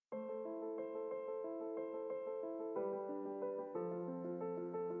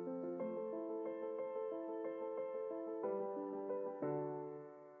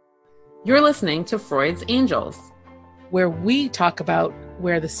You're listening to Freud's Angels, where we talk about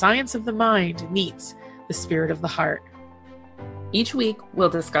where the science of the mind meets the spirit of the heart. Each week,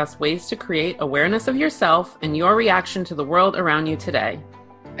 we'll discuss ways to create awareness of yourself and your reaction to the world around you today,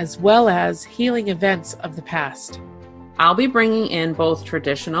 as well as healing events of the past. I'll be bringing in both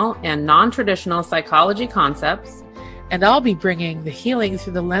traditional and non-traditional psychology concepts, and I'll be bringing the healing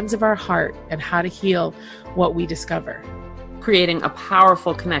through the lens of our heart and how to heal what we discover, creating a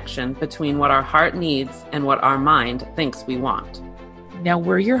powerful connection between what our heart needs and what our mind thinks we want. Now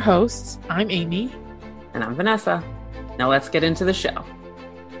we're your hosts. I'm Amy. And I'm Vanessa. Now let's get into the show.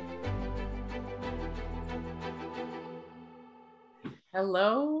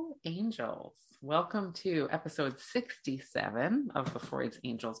 Hello, angels. Welcome to episode 67 of the Freud's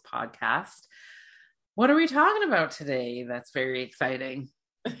Angels podcast. What are we talking about today? That's very exciting.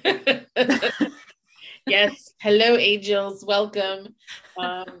 Yes. Hello, angels. Welcome.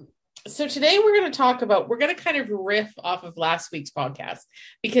 So today we're going to kind of riff off of last week's podcast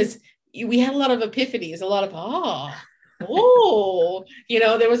because we had a lot of epiphanies, a lot of,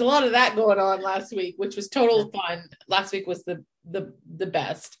 there was a lot of that going on last week, which was total fun. Last week was the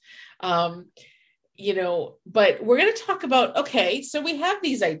best. But we're going to talk about, okay, so we have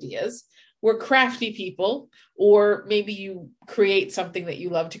these ideas. We're crafty people, or maybe you create something that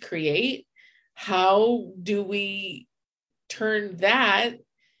you love to create. How do we turn that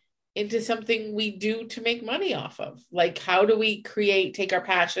into something we do to make money off of? Like, how do we take our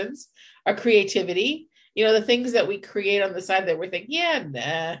passions, our creativity, the things that we create on the side that we're thinking,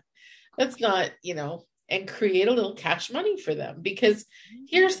 that's not, and create a little cash money for them. Because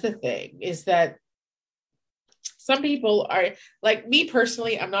here's the thing is that some people are like me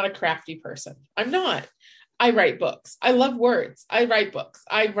personally. I'm not a crafty person. I'm not. I write books. I love words. I write books.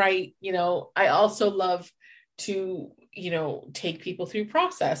 I write, I also love to, take people through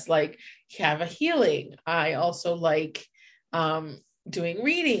process, like have a healing. I also like doing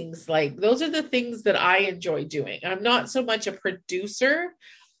readings. Like those are the things that I enjoy doing. I'm not so much a producer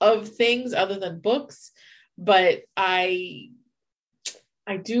of things other than books, but I'm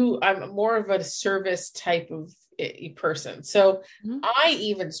more of a service type of person. So I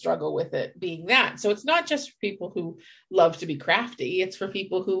even struggle with it being that. So it's not just for people who love to be crafty. It's for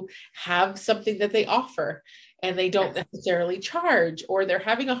people who have something that they offer and they don't necessarily charge, or they're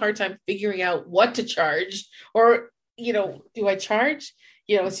having a hard time figuring out what to charge, or, do I charge?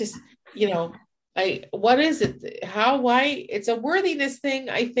 It's just, what is it? Why? It's a worthiness thing,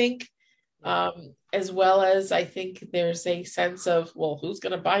 I think. As well as I think there's a sense of, well, who's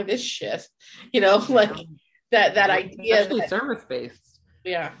going to buy this shit? Like that idea. Especially service-based.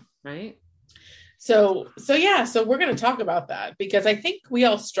 Yeah. Right. So we're going to talk about that because I think we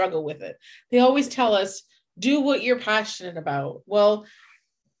all struggle with it. They always tell us, do what you're passionate about. Well,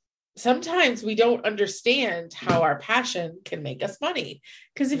 sometimes we don't understand how our passion can make us money.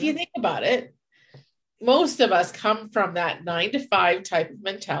 Because if you think about it, most of us come from that 9-to-5 type of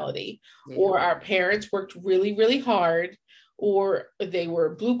mentality, or our parents worked really, really hard, or they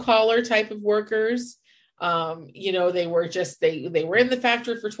were blue collar type of workers. They were they were in the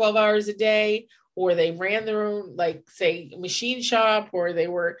factory for 12 hours a day, or they ran their own, like say, machine shop, or they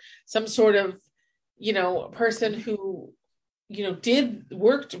were some sort of, person who,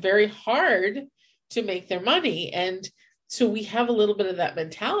 worked very hard to make their money. And so we have a little bit of that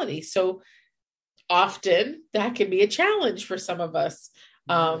mentality. So often that can be a challenge for some of us.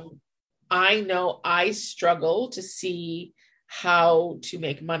 I know I struggle to see how to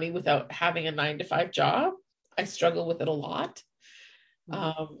make money without having a 9-to-5 job. I struggle with it a lot.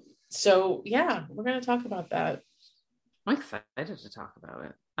 So yeah, we're going to talk about that. I'm excited to talk about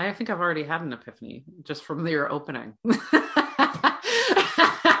it. I think I've already had an epiphany just from your opening.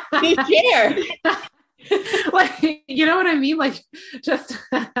 You share. Like, you know what I mean? Like, just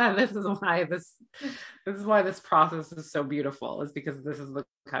this is why this process is so beautiful, is because this is the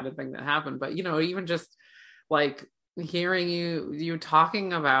kind of thing that happened. But even just like hearing you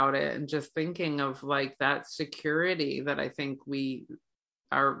talking about it and just thinking of like that security that I think we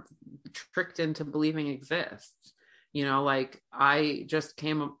are tricked into believing exists. Like I just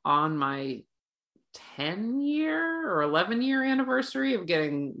came on my 10-year or 11-year anniversary of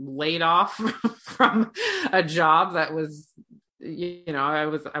getting laid off from a job that was,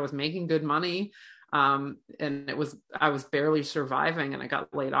 I was making good money. And I was barely surviving, and I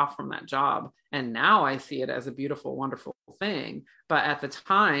got laid off from that job. And now I see it as a beautiful, wonderful thing. But at the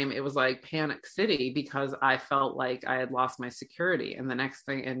time it was like panic city, because I felt like I had lost my security. And the next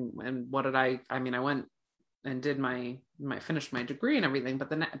thing, and what did I went and did finished my degree and everything,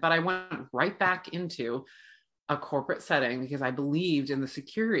 but I went right back into a corporate setting because I believed in the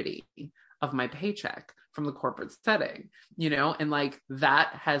security of my paycheck from the corporate setting, and like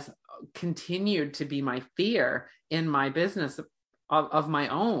that has continued to be my fear in my business of my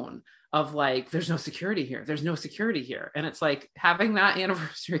own, of like, there's no security here. There's no security here. And it's like having that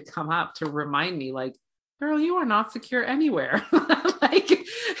anniversary come up to remind me like, girl, you are not secure anywhere. Like,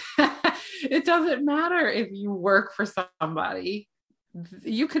 it doesn't matter if you work for somebody.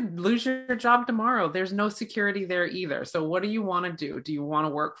 You could lose your job tomorrow. There's no security there either. So what do you want to do? Do you want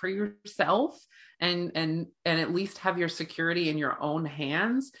to work for yourself and at least have your security in your own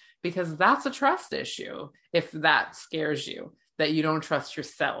hands? Because that's a trust issue. If that scares you, that you don't trust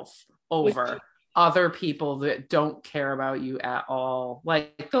yourself over other people that don't care about you at all.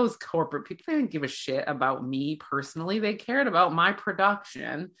 Like those corporate people, they didn't give a shit about me personally. They cared about my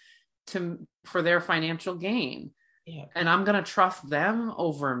production for their financial gain. Yeah. And I'm going to trust them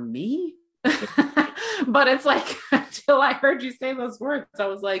over me. But it's like, until I heard you say those words, I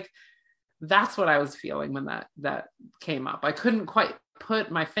was like, that's what I was feeling when that came up. I couldn't quite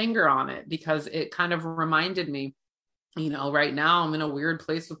put my finger on it because it kind of reminded me, right now I'm in a weird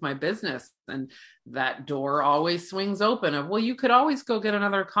place with my business, and that door always swings open of, well, you could always go get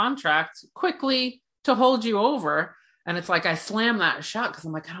another contract quickly to hold you over. And it's like, I slam that shut because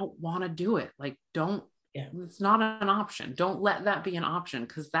I'm like, I don't want to do it. Like, it's not an option. Don't let that be an option,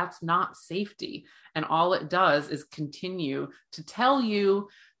 because that's not safety. And all it does is continue to tell you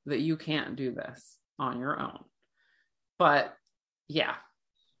that you can't do this on your own. But yeah,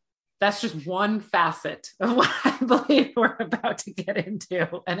 that's just one facet of what I believe we're about to get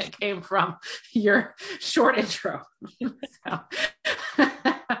into. And it came from your short intro. So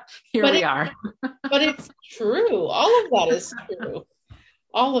here we are. But it's true. All of that is true.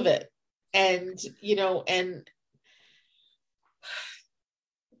 All of it. And, and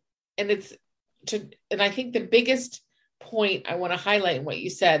I think the biggest point I want to highlight in what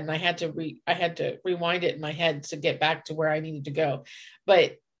you said, and I had to rewind it in my head to get back to where I needed to go,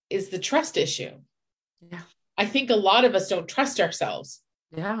 but is the trust issue. Yeah. I think a lot of us don't trust ourselves.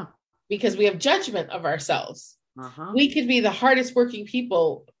 Yeah. Because we have judgment of ourselves. Uh-huh. We could be the hardest working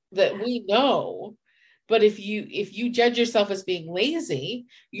people that we know, but if you judge yourself as being lazy,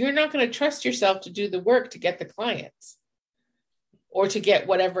 you're not going to trust yourself to do the work to get the clients or to get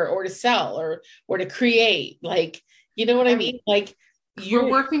whatever, or to sell or to create. Like, you know what I mean? Like, we're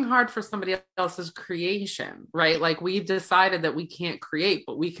working hard for somebody else's creation, right? Like, we've decided that we can't create,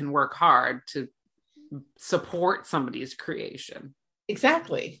 but we can work hard to support somebody's creation.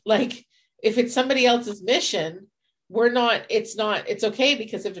 Exactly. Like, if it's somebody else's mission, it's okay,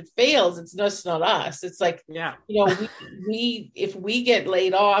 because if it fails, it's not us. It's like, yeah, we if we get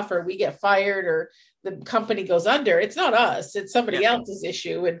laid off or we get fired or the company goes under, it's not us, it's somebody else's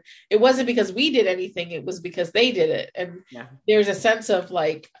issue. And it wasn't because we did anything, it was because they did it. And there's a sense of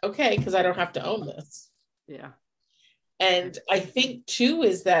like, okay, because I don't have to own this. Yeah. And I think too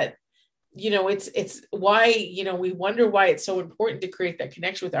is that, it's why, we wonder why it's so important to create that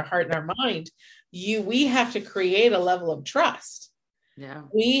connection with our heart and our mind. We have to create a level of trust. Yeah.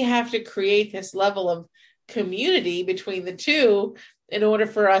 We have to create this level of community between the two in order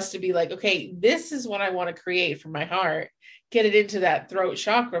for us to be like, okay, this is what I want to create from my heart, get it into that throat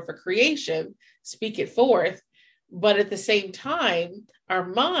chakra for creation, speak it forth. But at the same time, our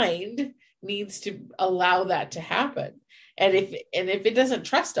mind needs to allow that to happen. And if it doesn't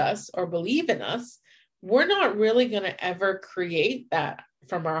trust us or believe in us, we're not really going to ever create that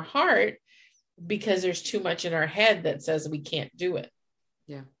from our heart, because there's too much in our head that says we can't do it.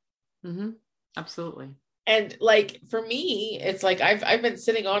 Yeah. Mm-hmm. Absolutely. And like, for me, it's like, I've been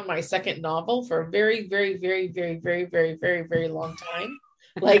sitting on my second novel for a very, very, very, very, very, very, very, very long time.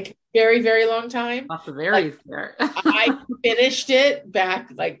 Like, very, very long time. Lots of berries there. I finished it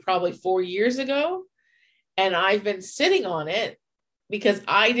back like probably 4 years ago. And I've been sitting on it because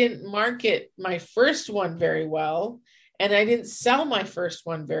I didn't market my first one very well. And I didn't sell my first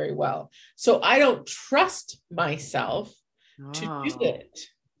one very well. So I don't trust myself to do it.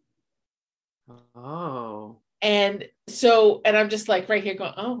 Oh. And I'm just like right here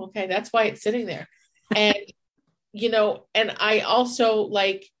going, oh, okay, that's why it's sitting there. And, and I also,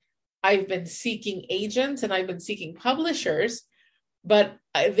 like, I've been seeking agents and I've been seeking publishers, but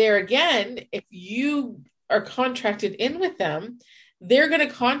there again, if you are contracted in with them, they're going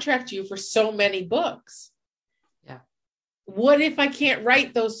to contract you for so many books. Yeah. What if I can't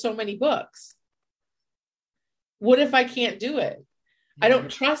write those so many books? What if I can't do it? I don't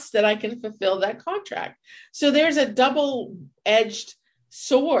trust that I can fulfill that contract. So there's a double-edged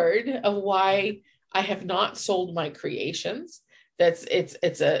sword of why I have not sold my creations.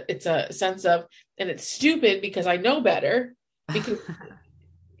 it's a sense of, and it's stupid because I know better, because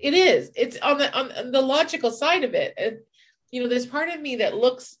it's on the logical side of it. And, there's part of me that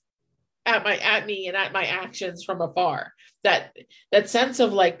looks at me and at my actions from afar, that sense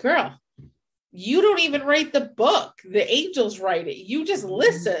of like, girl, you don't even write the book. The angels write it. You just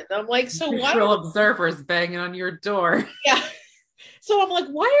listen. I'm like, so why Real observers banging on your door. Yeah. So I'm like,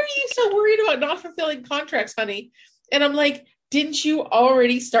 why are you so worried about not fulfilling contracts, honey? And I'm like, didn't you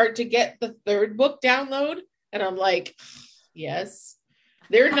already start to get the third book download? And I'm like, yes.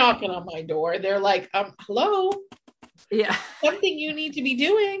 They're knocking on my door. They're like, hello. Yeah. Something you need to be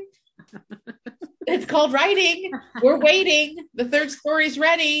doing. It's called writing. We're waiting. The third story's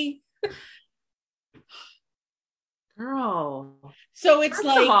ready. Girl. So it's First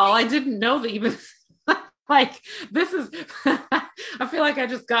like, of all, I didn't know that even like this is I feel like I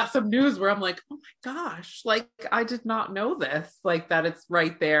just got some news where I'm like, oh my gosh, like I did not know this, like that it's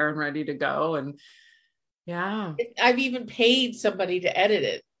right there and ready to go. And yeah, I've even paid somebody to edit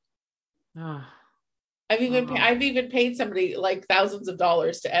it. oh, I've even paid somebody like thousands of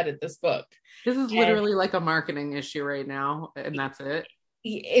dollars to edit this book. this is literally like a marketing issue right now, and that's it.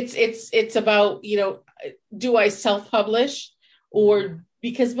 It's about, do I self-publish, or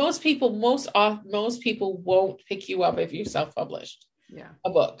because most people won't pick you up if you self-published a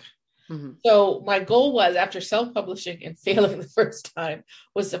book. Mm-hmm. So my goal was, after self-publishing and failing the first time,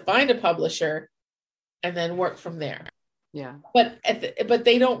 was to find a publisher and then work from there. Yeah. But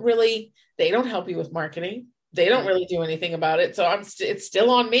they don't help you with marketing. They don't really do anything about it. So it's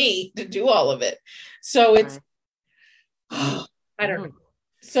still on me to do all of it. So it's, I don't know.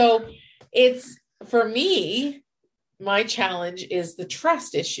 So it's, for me, my challenge is the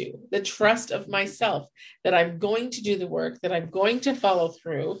trust issue, the trust of myself, that I'm going to do the work, that I'm going to follow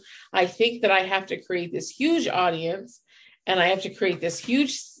through. I think that I have to create this huge audience, and I have to create this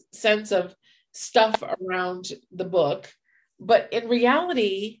huge sense of stuff around the book. But in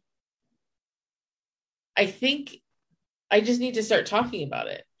reality, I think I just need to start talking about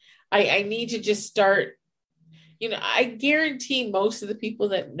it. I need to just start, I guarantee most of the people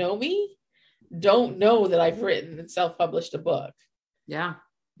that know me don't know that I've written and self-published a book. Yeah.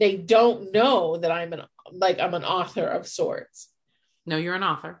 They don't know that I'm an author of sorts. No, you're an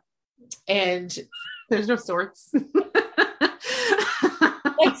author. And there's no sorts.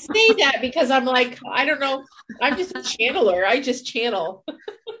 I say that because I'm like, I don't know. I'm just a channeler. I just channel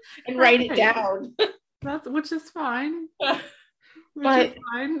and write it down. Which is fine. But,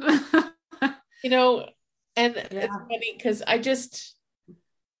 and it's funny because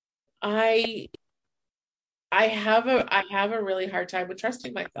I have a really hard time with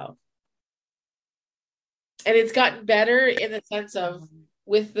trusting myself. And it's gotten better in the sense of,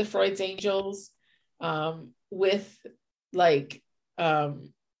 with the Freud's Angels, with like,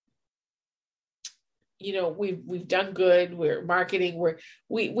 we've done good. We're marketing.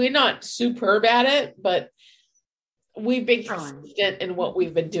 We're not superb at it, but we've been consistent in what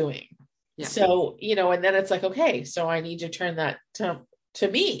we've been doing. Yeah. So, and then it's like, okay, so I need to turn that to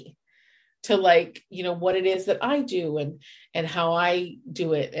me, to like, what it is that I do and how I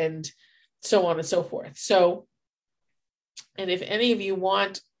do it, and so on and so forth. So, and if any of you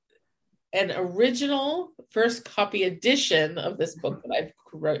want an original first copy edition of this book that I've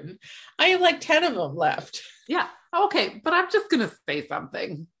written, I have like 10 of them left. Yeah. Okay. But I'm just going to say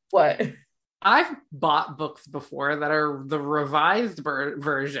something. What? I've bought books before that are the revised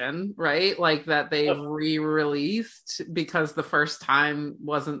version, right? Like that they've re-released because the first time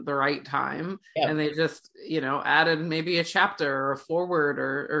wasn't the right time. Yep. And they just, added maybe a chapter or a foreword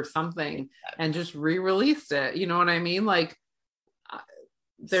or something and just re-released it. You know what I mean? Like,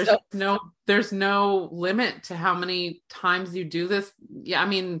 there's no limit to how many times you do this. Yeah. I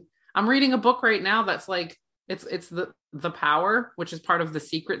mean, I'm reading a book right now that's like, it's the Power, which is part of the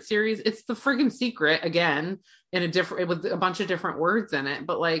Secret series. It's the friggin' Secret again, with a bunch of different words in it,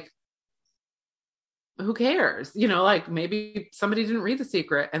 but like, who cares? Like maybe somebody didn't read The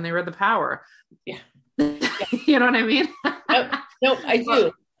Secret and they read The Power. Yeah. You know what I mean? No, I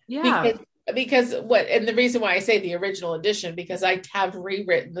do. Yeah. Because and the reason why I say the original edition, because I have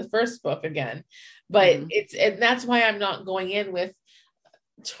rewritten the first book again, but and that's why I'm not going in with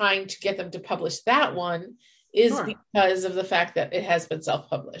trying to get them to publish that one, is because of the fact that it has been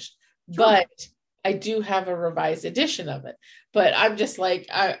self-published. Sure. But I do have a revised edition of it. But I'm just like,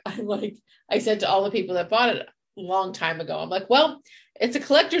 I'm like, I said to all the people that bought it a long time ago, I'm like, well, it's a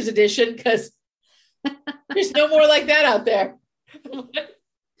collector's edition because there's no more like that out there.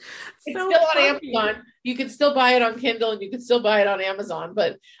 It's still on Amazon. You can still buy it on Kindle and you can still buy it on Amazon.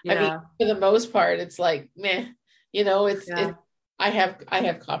 But I mean, for the most part, it's like, meh, I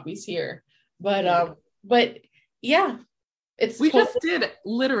have copies here, but yeah, we just did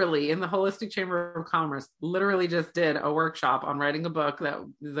literally in the Holistic Chamber of Commerce, literally just did a workshop on writing a book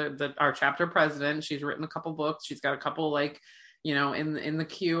that our chapter president, she's written a couple books. She's got a couple like, you know, in the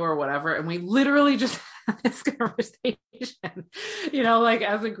queue or whatever. And we literally just had this conversation, you know, like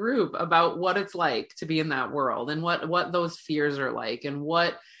as a group about what it's like to be in that world and what those fears are like and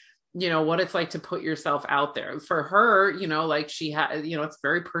what, you know, what it's like to put yourself out there. For her, you know, like she had, you know, it's a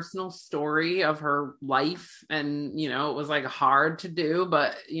very personal story of her life. And, you know, it was like hard to do,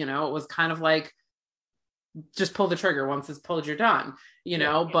 but, you know, it was kind of like, just pull the trigger. Once it's pulled, you're done, you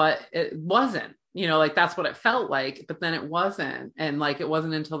know, but it wasn't, you know, like that's what it felt like, but then it wasn't. And like, it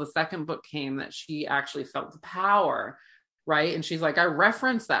wasn't until the second book came that she actually felt the power. Right. And she's like, I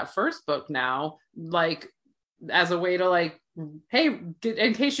reference that first book now, like as a way to like, hey,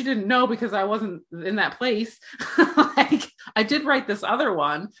 in case you didn't know, because I wasn't in that place, like I did write this other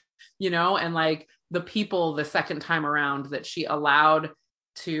one, you know, and like the people the second time around that she allowed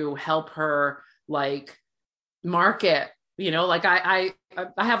to help her like market, you know, like I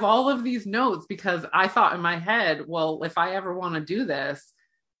have all of these notes because I thought in my head, well, if I ever want to do this,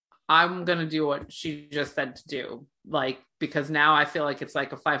 I'm going to do what she just said to do. Like, because now I feel like it's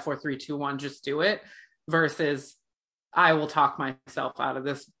like a 5, 4, 3, 2, 1, just do it versus I will talk myself out of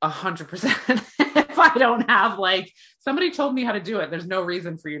this 100%. If I don't have like somebody told me how to do it, there's no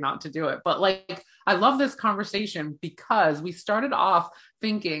reason for you not to do it. But like, I love this conversation because we started off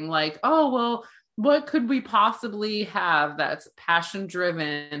thinking like, oh, well, what could we possibly have that's passion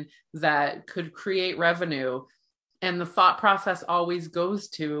driven that could create revenue? And the thought process always goes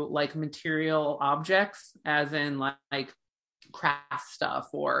to like material objects, as in like craft stuff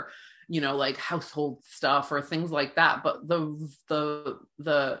or, you know, like household stuff or things like that. But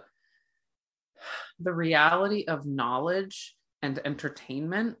the reality of knowledge and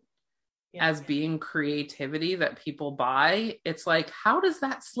entertainment as being creativity that people buy, it's like, how does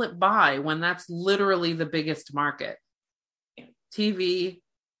that slip by when that's literally the biggest market? TV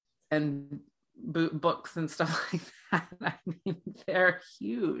and books and stuff like that. I mean, they're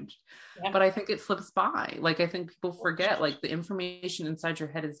huge, but I think it slips by. Like, I think people forget like the information inside your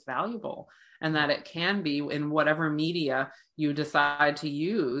head is valuable and that it can be in whatever media you decide to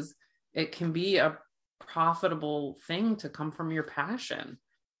use. It can be a profitable thing to come from your passion.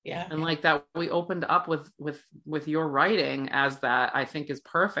 And like that we opened up with your writing as that, I think is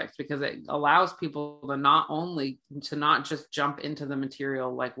perfect because it allows people to not just jump into the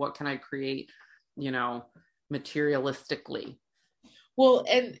material, like what can I create, you know, materialistically. Well,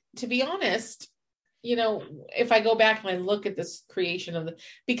 and to be honest, you know, if I go back and I look at this creation of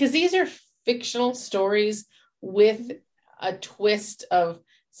because these are fictional stories with a twist of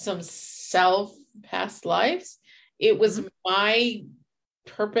some past lives, it was my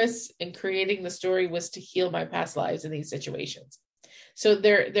purpose in creating the story was to heal my past lives in these situations. So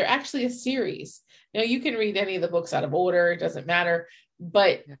they're actually a series. Now you can read any of the books out of order, it doesn't matter,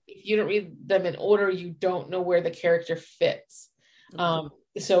 but if you don't read them in order, you don't know where the character fits.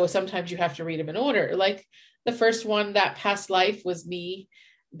 So sometimes you have to read them in order. Like the first one, that past life was me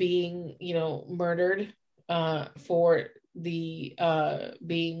being, you know, murdered for the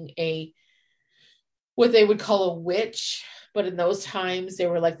being a what they would call a witch. But in those times, they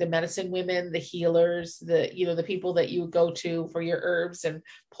were like the medicine women, the healers, the, you know, the people that you would go to for your herbs and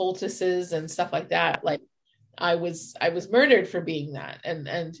poultices and stuff like that. Like I was murdered for being that.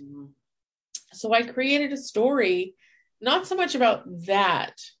 And so I created a story, not so much about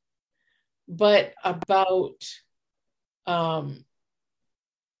that, but about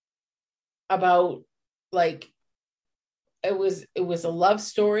like, it was a love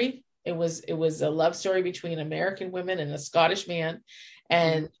story. It was a love story between American women and a Scottish man.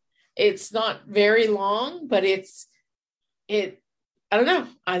 And it's not very long, but I don't know.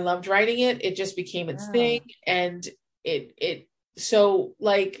 I loved writing it. It just became its thing. And so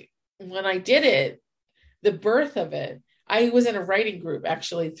like when I did it, the birth of it, I was in a writing group,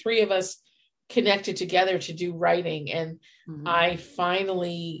 actually, 3 of us connected together to do writing. And I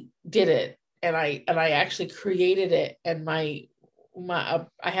finally did it. And I actually created it. And I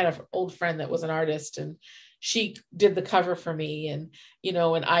had an old friend that was an artist, and she did the cover for me, and you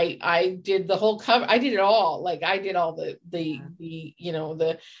know, and I did the whole cover. I did it all. Like I did all the you know,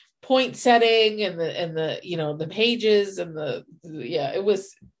 the point setting and the you know, the pages and it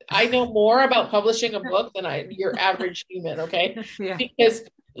was. I know more about publishing a book than your average human. Okay, because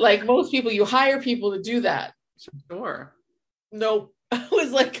like most people, you hire people to do that. Sure. Nope. I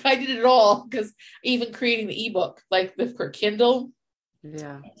was like, I did it all, because even creating the ebook, like for Kindle,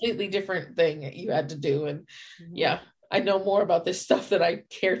 completely different thing that you had to do. And I know more about this stuff than I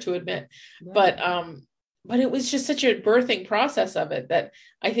care to admit. Yeah. But it was just such a birthing process of it that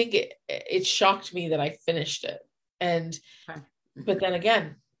I think it shocked me that I finished it. And Okay. but then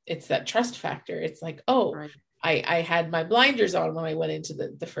again, it's that trust factor. It's like, oh, Right. I had my blinders on when I went into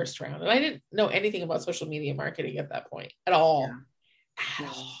the first round, and I didn't know anything about social media marketing at that point at Yeah. all. At Yeah.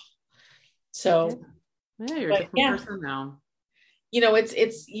 all. Yeah. So, Yeah, you're a but different yeah, person now.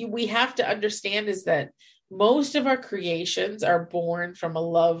 we have to understand is that most of our creations are born from a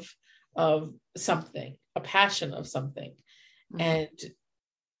love of something, a passion of something. Mhm. And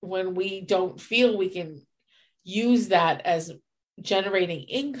when we don't feel we can use that as generating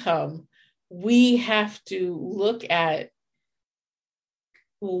income, we have to look at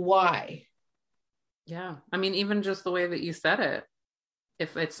why. Yeah. I mean, even just the way that you said it,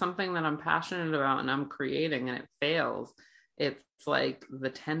 if it's something that I'm passionate about and I'm creating and it fails, it's like the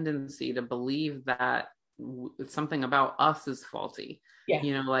tendency to believe that something about us is faulty.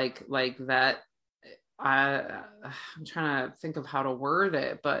 Yeah. Like that. I'm trying to think of how to word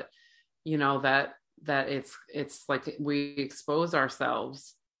it, but that it's like we expose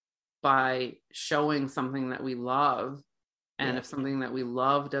ourselves by showing something that we love, and Yeah. if something that we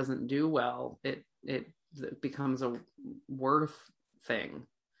love doesn't do well, it becomes a worth thing.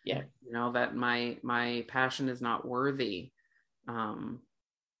 Yeah. That my passion is not worthy.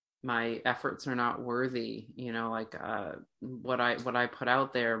 My efforts are not worthy. Like what I put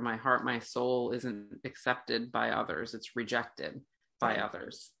out there, my heart, my soul isn't accepted by others. It's rejected by Yeah.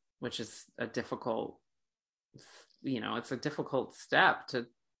 others, which is a difficult, it's a difficult step to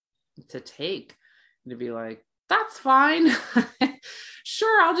take, to be like, that's fine.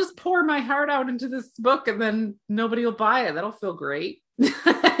 Sure, I'll just pour my heart out into this book and then nobody will buy it. That'll feel great. You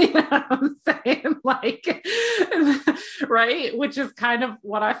know what I'm saying? Like, right? Which is kind of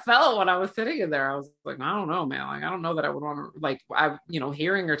what I felt when I was sitting in there. I was like, I don't know, man. Like, I don't know that I would want to, like,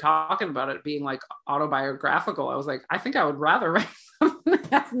 hearing her talking about it being like autobiographical, I was like, I think I would rather write something that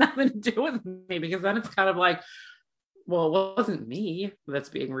has nothing to do with me, because then it's kind of like, well, it wasn't me that's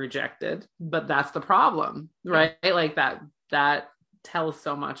being rejected, but that's the problem, right? Like that tells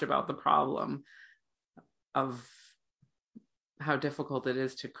so much about the problem of how difficult it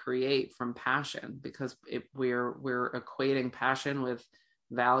is to create from passion, because we're equating passion with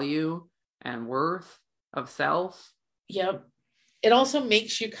value and worth of self. Yep. It also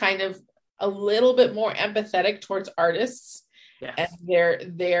makes you kind of a little bit more empathetic towards artists and Yes,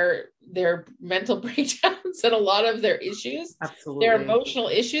 their mental breakdowns and a lot of their issues, their absolutely. emotional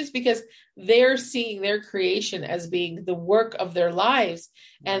issues, because they're seeing their creation as being the work of their lives.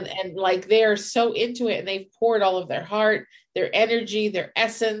 Yes. And like they're so into it and they've poured all of their heart, their energy, their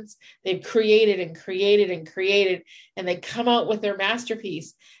essence. They've created and created and created, and they come out with their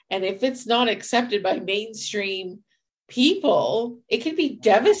masterpiece. And if it's not accepted by mainstream people, it can be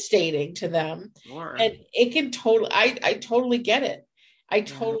devastating to them. Sure. And it can I totally get it. I Yeah.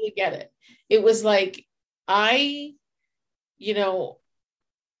 totally get it. It was like I, you know,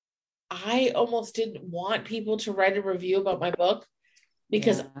 I almost didn't want people to write a review about my book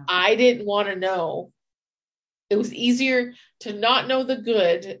because Yeah. I didn't want to know. It was easier to not know the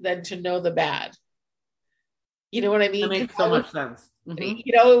good than to know the bad. You know what I That mean? makes so much sense.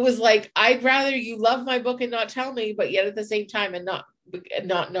 It was like I'd rather you love my book and not tell me, but yet at the same time and not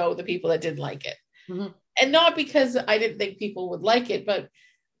know the people that didn't like it. Mm-hmm. And not because I didn't think people would like it, but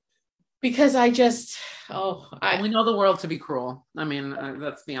because We know the world to be cruel. I mean,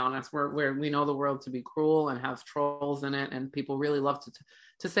 let's be honest. We know the world to be cruel and have trolls in it, and people really love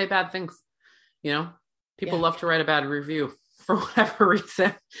to say bad things. People yeah, love to write a bad review for whatever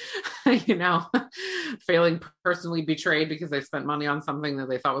reason. Feeling personally betrayed because they spent money on something that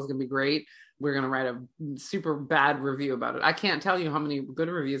they thought was going to be great. We're going to write a super bad review about it. I can't tell you how many good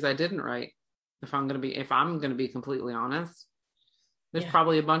reviews I didn't write. If I'm going to be completely honest. There's yeah,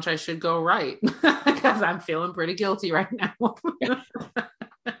 probably a bunch I should go right because I'm feeling pretty guilty right now.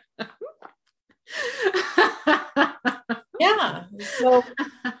 yeah. So,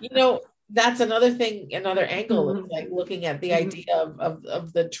 that's another thing, another angle of Mhm. like looking at the Mhm. idea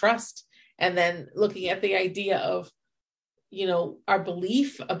of the trust, and then looking at the idea of our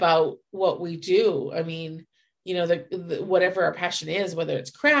belief about what we do. I mean, whatever our passion is, whether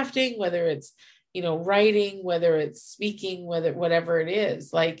it's crafting, whether it's writing, whether it's speaking, whatever it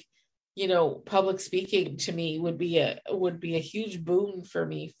is, like public speaking to me would be a huge boon for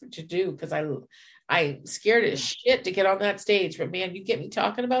me to do, because I'm scared as Yeah. shit to get on that stage, but man, you get me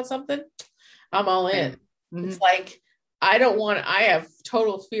talking about something, I'm all in. It's Mhm. like I have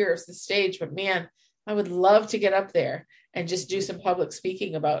total fear of the stage, but man, I would love to get up there and just do some public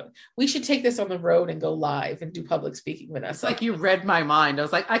speaking about, we should take this on the road and go live and do public speaking with us. It's like you read my mind. I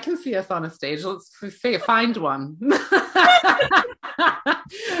was like, I can see us on a stage. Let's find one.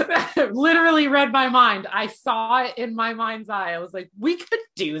 Literally read my mind. I saw it in my mind's eye. I was like, we could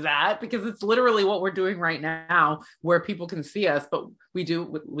do that, because it's literally what we're doing right now, where people can see us, but we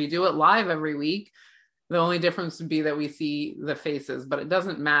do it live every week. The only difference would be that we see the faces, but it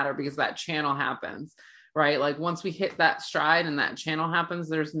doesn't matter because that channel happens, right? Like once we hit that stride and that channel happens,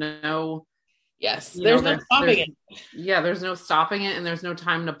 there's no there's no stopping it. Yeah, there's no stopping it, and there's no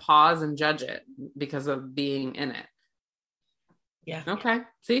time to pause and judge it because of being in it. Yeah. Okay.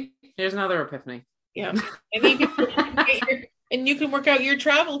 See, here's another epiphany. Yeah. And you can work out your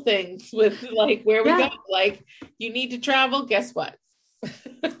travel things with like where we go. Like you need to travel. Guess what?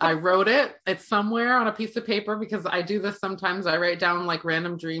 I wrote it. It's somewhere on a piece of paper, because I do this sometimes. I write down like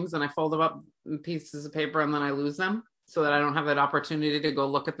random dreams and I fold them up in pieces of paper, and then I lose them, so that I don't have that opportunity to go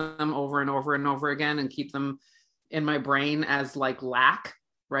look at them over and over and over again and keep them in my brain as like lack,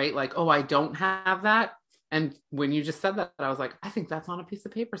 right? Like, oh, I don't have that. And when you just said that, I was like, I think that's on a piece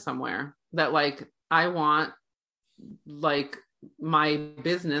of paper somewhere, that like, I want like my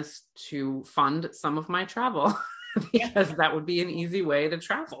business to fund some of my travel because that would be an easy way to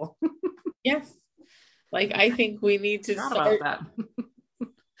travel. Yes. Like, I think we need to start that.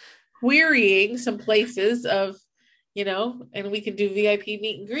 querying some places of, and we can do VIP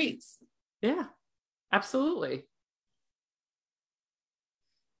meet and greets. Yeah, absolutely.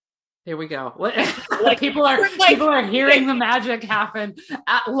 Here we go. Like people are hearing the magic happen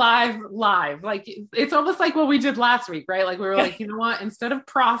at live. Like it's almost like what we did last week, right? Like we were like, you know what? Instead of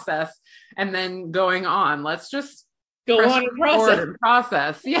process and then going on, let's just go on and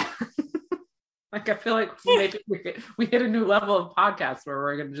process. Yeah. Like I feel like maybe we hit a new level of podcast where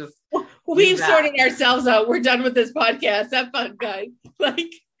we're gonna just. We've sorted ourselves out. We're done with this podcast. Have fun, guys.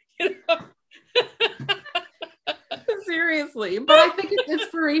 Like, Seriously, but I think it's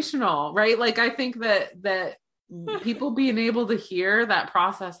inspirational, right? Like I think that people being able to hear that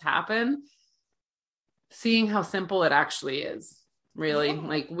process happen, seeing how simple it actually is, really. Yeah.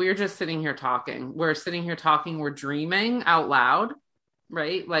 Like we're just sitting here talking. We're dreaming out loud,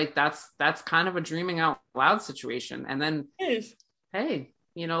 right? Like that's kind of a dreaming out loud situation. And then, hey,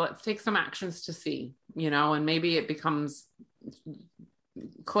 let's take some actions to see, and maybe it becomes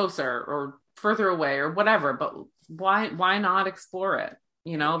closer or further away or whatever, but why not explore it?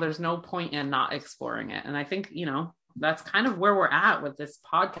 There's no point in not exploring it. And I think, that's kind of where we're at with this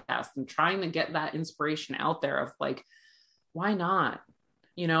podcast and trying to get that inspiration out there of like, why not?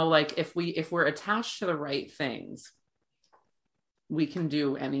 Like if we're attached to the right things, we can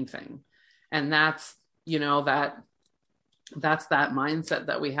do anything. And that's, that's that mindset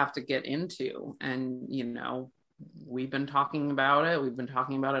that we have to get into. And, we've been talking about it. We've been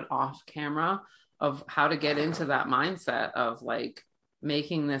talking about it off camera of how to get into that mindset of like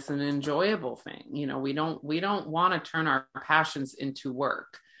making this an enjoyable thing. We don't want to turn our passions into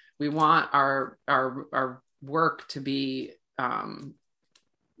work. We want our work to be,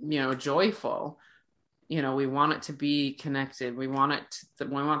 joyful. We want it to be connected. We want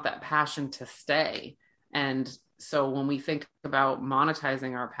that passion to stay. And so when we think about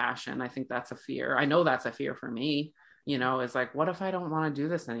monetizing our passion, I think that's a fear. I know that's a fear for me, is like, what if I don't want to do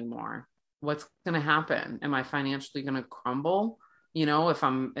this anymore? What's going to happen? Am I financially going to crumble? If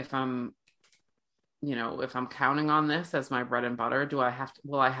I'm counting on this as my bread and butter,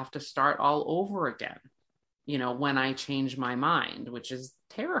 will I have to start all over again? When I change my mind, which is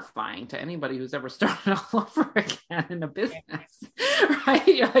terrifying to anybody who's ever started all over again in a business, right?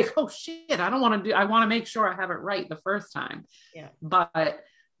 You're like, oh shit, I want to make sure I have it right the first time. Yeah. But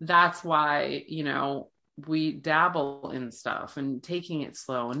that's why, we dabble in stuff and taking it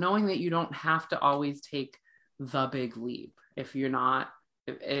slow and knowing that you don't have to always take the big leap if you're not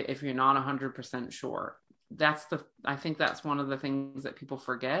 100% sure. I think that's one of the things that people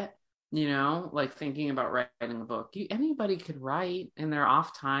forget. Like thinking about writing a book, anybody could write in their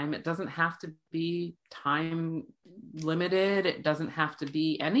off time. It doesn't have to be time limited. It doesn't have to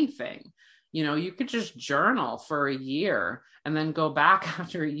be anything. You could just journal for a year and then go back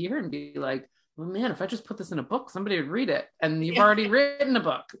after a year and be like, well, man, if I just put this in a book, somebody would read it. And you've already written a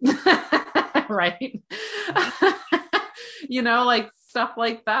book, right? Like stuff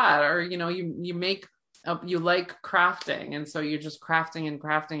like that. Or, you make you like crafting, and so you're just crafting and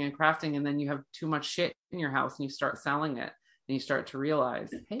crafting and crafting, and then you have too much shit in your house and you start selling it and you start to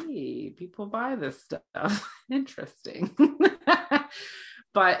realize, hey, people buy this stuff. Interesting.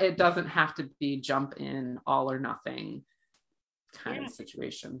 But it doesn't have to be jump in all or nothing kind of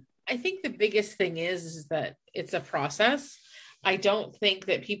situation. I think the biggest thing is that it's a process. I don't think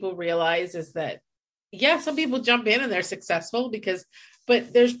that people realize is that, yeah, some people jump in and they're successful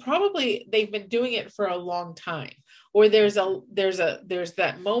but there's probably, they've been doing it for a long time, or there's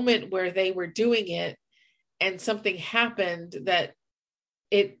that moment where they were doing it and something happened that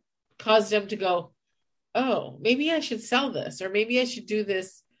it caused them to go, oh, maybe I should sell this, or maybe I should do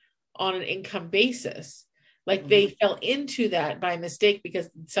this on an income basis. Like they fell into that by mistake because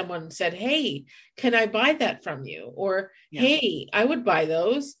someone said, hey, can I buy that from you? Or, hey, I would buy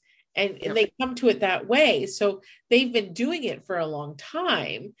those. And they come to it that way. So they've been doing it for a long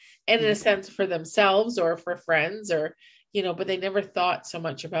time, and in a sense for themselves or for friends, or, but they never thought so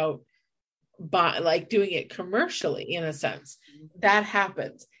much about like doing it commercially. In a sense, that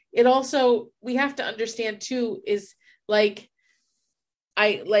happens. It also, we have to understand too, is like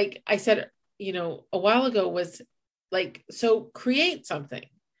I said, a while ago, was like, so create something,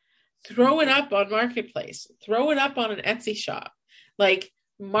 throw it up on Marketplace, throw it up on an Etsy shop, like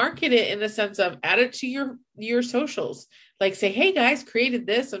market it in the sense of add it to your socials, like say, hey guys, created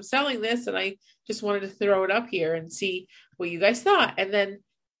this, I'm selling this, and I just wanted to throw it up here and see what you guys thought. And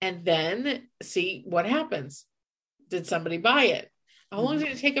then see what happens. Did somebody buy it? How long did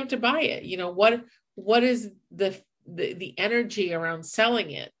it take them to buy it? What is the energy around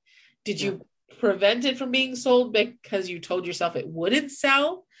selling it? Did you prevent it from being sold because you told yourself it wouldn't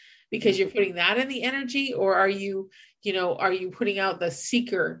sell, because you're putting that in the energy? Or are you putting out the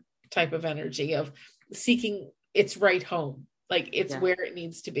seeker type of energy of seeking its right home, like it's where it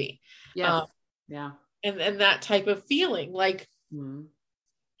needs to be? And that type of feeling, like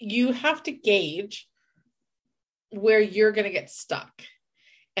you have to gauge where you're going to get stuck.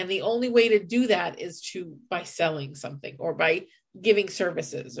 And the only way to do that is by selling something or by giving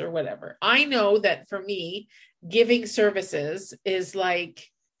services or whatever. I know that for me, giving services is like,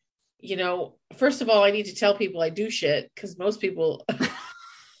 first of all, I need to tell people I do shit, because most people,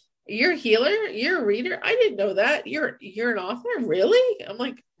 you're a healer, you're a reader. I didn't know that. You're an author. Really? I'm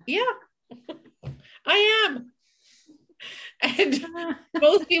like, yeah, I am. And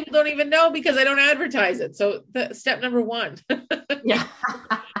most people don't even know because I don't advertise it. So step number one,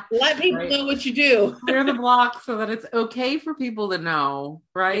 let people know what you do. Clear the block so that it's okay for people to know,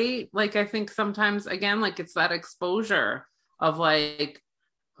 right? Like, I think sometimes, again, like it's that exposure of like,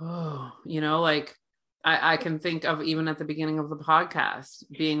 oh, like I can think of even at the beginning of the podcast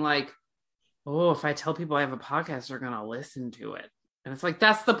being like, oh, if I tell people I have a podcast, they're going to listen to it. And it's like,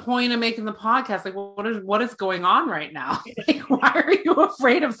 that's the point of making the podcast. Like, what is going on right now? Like, why are you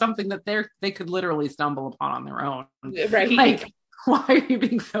afraid of something that they could literally stumble upon on their own? Right. Like, why are you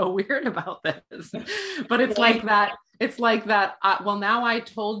being so weird about this? But it's like that. It's like that. Well, now I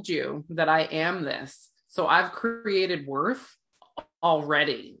told you that I am this. So I've created worth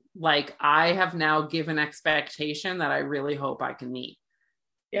already. Like, I have now given expectation that I really hope I can meet.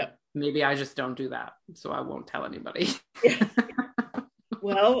 Yep. Maybe I just don't do that. So I won't tell anybody.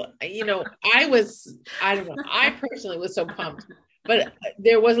 Well, I don't know. I personally was so pumped, but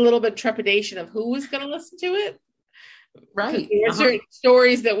there was a little bit of trepidation of who was going to listen to it. Right. There were certain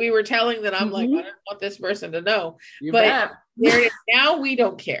stories that we were telling that I'm like, I don't want this person to know. But there it is. Now we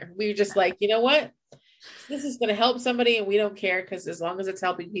don't care. We were just like, you know what? This is going to help somebody, and we don't care, because as long as it's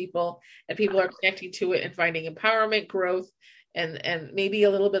helping people and people are connecting to it and finding empowerment, growth, and maybe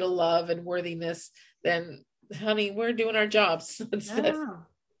a little bit of love and worthiness, then honey, we're doing our jobs.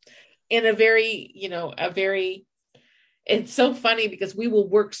 In a very, it's so funny because we will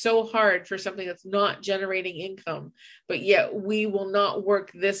work so hard for something that's not generating income, but yet we will not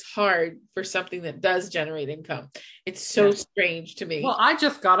work this hard for something that does generate income. It's so strange to me. Well, I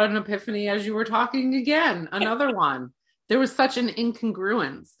just got an epiphany as you were talking again. Another one. There was such an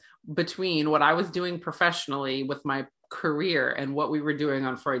incongruence between what I was doing professionally with my career and what we were doing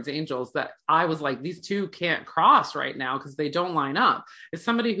on Freud's Angels that I was like, these two can't cross right now because they don't line up. If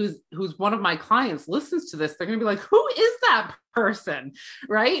somebody who's one of my clients listens to this, they're going to be like, who is that person?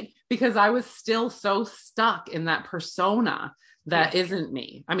 Right? Because I was still so stuck in that persona that isn't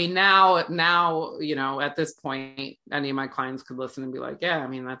me. I mean, now, at this point, any of my clients could listen and be like, yeah, I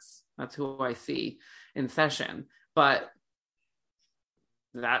mean, that's who I see in session. But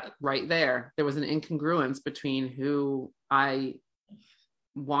that right there was an incongruence between who I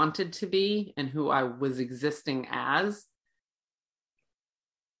wanted to be and who I was existing as.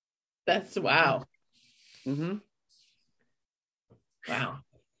 That's wow. Mm-hmm. Wow.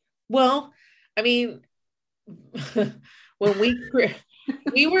 Well, I mean, when we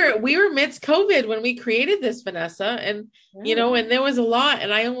were midst COVID when we created this, Vanessa, and and there was a lot,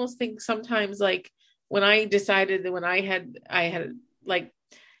 and I almost think sometimes, like, when I decided that when I had like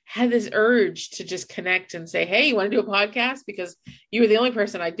had this urge to just connect and say, hey, you want to do a podcast? Because you were the only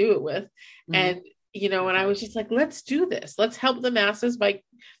person I do it with. Mm-hmm. And, and I was just like, let's do this. Let's help the masses by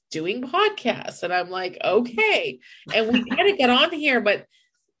doing podcasts. And I'm like, okay. And we kind of get on here, but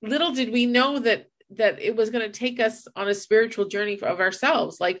little did we know that it was going to take us on a spiritual journey of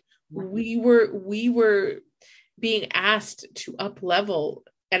ourselves. Like we were being asked to up level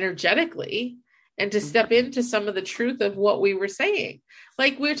energetically and to step into some of the truth of what we were saying.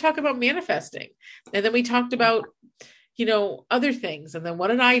 Like we were talking about manifesting, and then we talked about, other things. And then what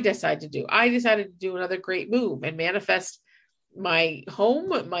did I decide to do? I decided to do another great move and manifest my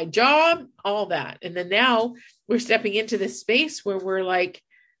home, my job, all that. And then now we're stepping into this space where we're like,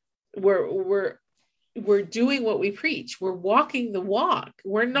 we're doing what we preach. We're walking the walk.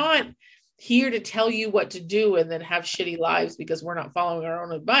 We're not here to tell you what to do and then have shitty lives because we're not following our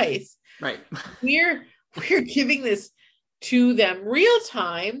own advice. Right. We're giving this to them real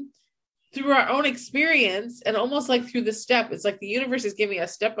time through our own experience, and almost like through the step. It's like the universe is giving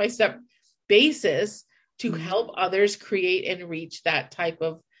us step-by-step basis to help others create and reach that type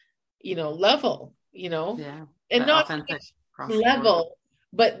of, level, yeah, and not level,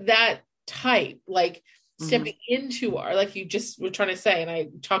 but that type, like stepping into our, like you just were trying to say, and I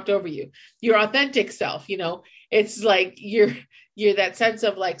talked over you, your authentic self, it's like you're that sense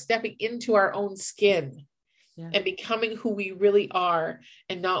of like stepping into our own skin and becoming who we really are,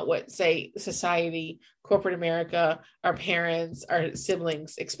 and not what, say, society, corporate America, our parents, our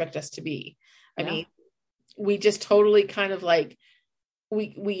siblings expect us to be. I mean, we just totally kind of like,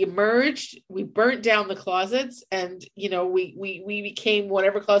 we emerged, we burnt down the closets, and, we became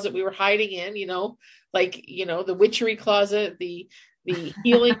whatever closet we were hiding in, like, the witchery closet, the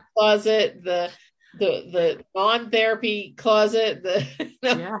healing closet, the non-therapy closet,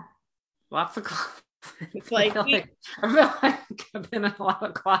 lots of closets. It's like, I feel like I've been in a lot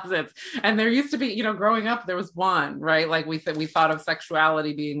of closets, and there used to be, growing up, there was one, right? Like we thought of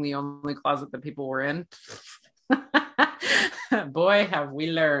sexuality being the only closet that people were in. Boy, have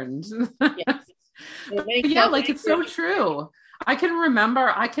we learned. Yes. Like it's so true. I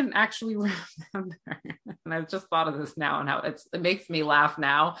can actually remember, and I've just thought of this now and how it makes me laugh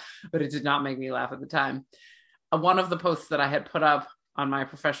now, but it did not make me laugh at the time. One of the posts that I had put up on my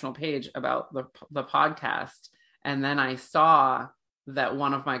professional page about the podcast, and then I saw that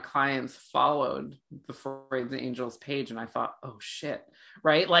one of my clients followed the Freud's Angels page, and I thought, oh shit,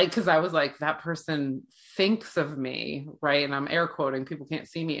 right? Like, because I was like, that person thinks of me, right? And I'm air quoting, people can't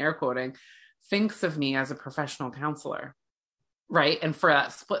see me air quoting, thinks of me as a professional counselor, right? And for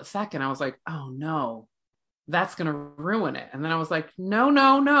that split second, I was like, oh no, that's going to ruin it. And then I was like,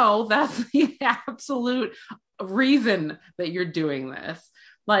 no, that's the absolute reason that you're doing this.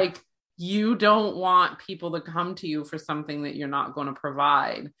 Like, you don't want people to come to you for something that you're not going to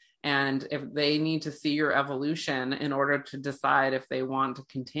provide. And if they need to see your evolution in order to decide if they want to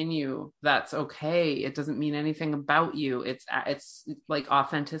continue, that's okay. It doesn't mean anything about you. It's like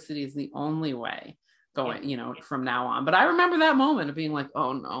authenticity is the only way going, from now on. But I remember that moment of being like,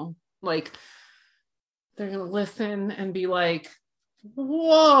 oh no, like they're going to listen and be like,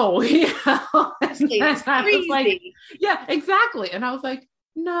 whoa, It's crazy. Like, yeah, exactly. And I was like,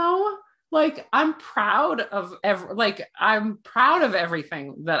 no, like I'm proud of everything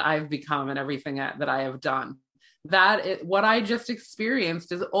that I've become and everything that I have done. What I just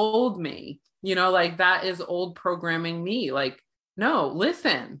experienced is old me, like that is old programming me. Like, no,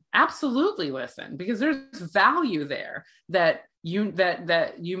 listen, absolutely listen, because there's value there that you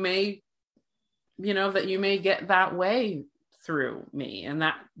may, that you may get that way through me. And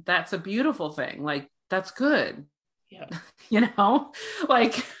that's a beautiful thing. Like, that's good. Yeah.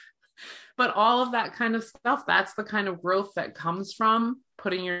 Like, but all of that kind of stuff, that's the kind of growth that comes from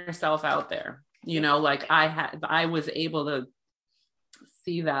putting yourself out there. Like I was able to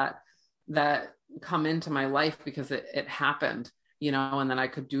see that come into my life because it happened, and then I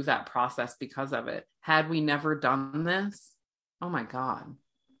could do that process because of it. Had we never done this, oh my God,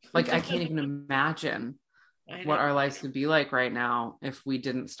 like I can't even imagine what our lives would be like right now if we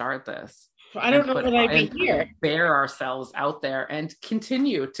didn't start this. I don't know that I'd be here. Bear ourselves out there and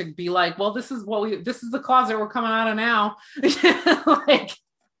continue to be like, well, this is the closet we're coming out of now. Like,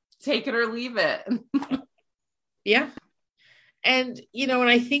 take it or leave it. Yeah. And, and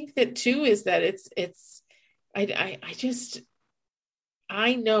I think that too, is that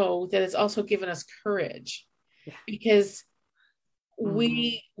I know that it's also given us courage, because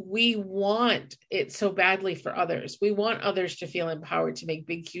we want it so badly for others. We want others to feel empowered to make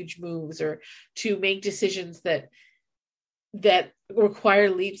big, huge moves, or to make decisions that require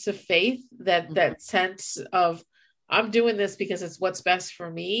leaps of faith, that sense of I'm doing this because it's what's best for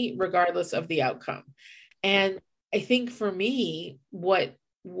me, regardless of the outcome. And I think for me, but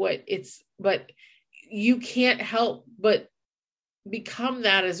you can't help but become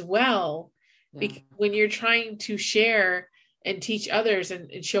that as well. Yeah. When you're trying to share and teach others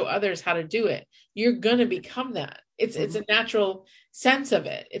and show others how to do it, you're going to become that. It's a natural sense of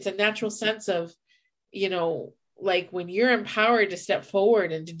it. It's a natural sense of, like when you're empowered to step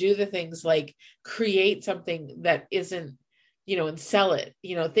forward and to do the things like create something that isn't, and sell it,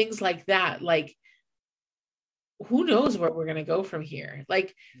 things like that. Like, who knows where we're going to go from here?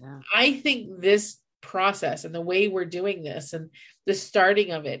 Like, Yeah. I think this process and the way we're doing this and the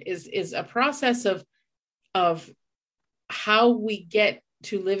starting of it is a process of how we get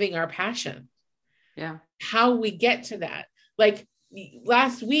to living our passion. Yeah. How we get to that. Like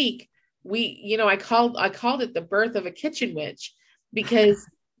last week, I called it the birth of a kitchen witch, because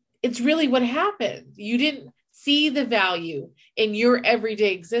it's really what happened. You didn't see the value in your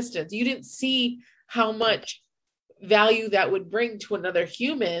everyday existence. You didn't see how much value that would bring to another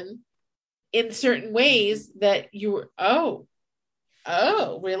human in certain ways that you were, oh,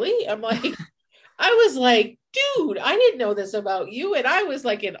 really? I was like, dude, I didn't know this about you. And I was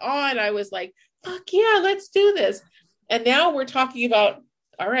like in awe, and I was like, fuck yeah, let's do this. And now we're talking about,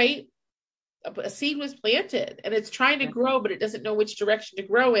 all right, a seed was planted and it's trying to grow, but it doesn't know which direction to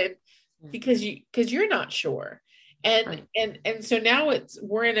grow in because you're not sure. And Right. and so now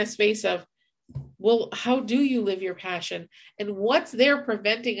we're in a space of, well, how do you live your passion, and what's there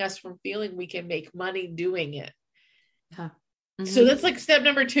preventing us from feeling we can make money doing it? Yeah. So that's like step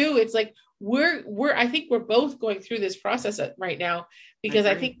number 2. It's like I think we're both going through this process right now, because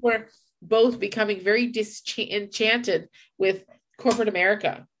I think we're both becoming very disenchanted with corporate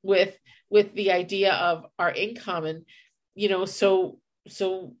America, with the idea of our income. And so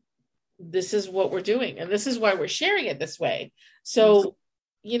this is what we're doing, and this is why we're sharing it this way. So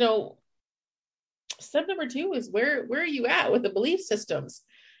step number 2 is, where are you at with the belief systems?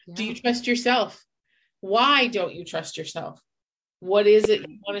 Yeah. Do you trust yourself? Why don't you trust yourself? What is it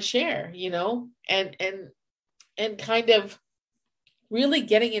you want to share? And kind of really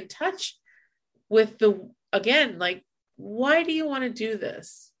getting in touch with again, like, why do you want to do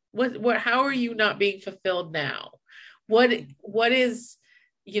this? How are you not being fulfilled now? What is,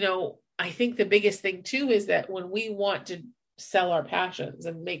 I think the biggest thing too is that when we want to sell our passions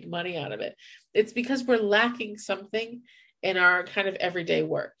and make money out of it, it's because we're lacking something in our kind of everyday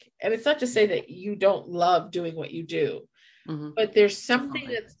work. And it's not to say that you don't love doing what you do, but there's something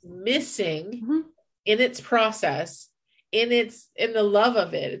that's missing in its process, in the love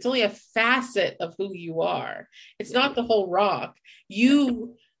of it. It's only a facet of who you are. It's not the whole rock.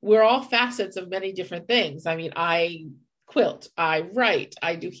 We're all facets of many different things. I mean, I quilt, I write,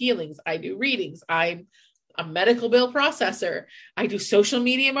 I do healings, I do readings, I'm a medical bill processor, I do social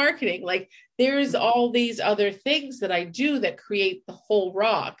media marketing. Like, there's all these other things that I do that create the whole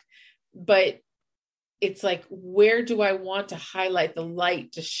rock. But it's like, where do I want to highlight the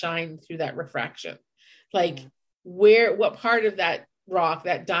light to shine through that refraction? Like, what part of that rock,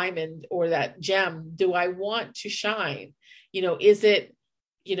 that diamond or that gem do I want to shine? Is it,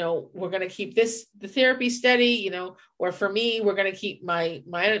 we're going to keep the therapy steady, or for me, we're going to keep my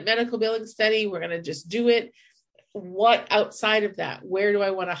medical billing steady. We're going to just do it. What outside of that, where do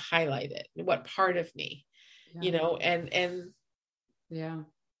I want to highlight it? What part of me, and yeah,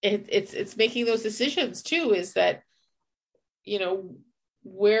 it's making those decisions too, is that, how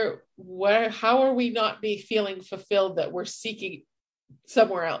are we not feeling fulfilled, that we're seeking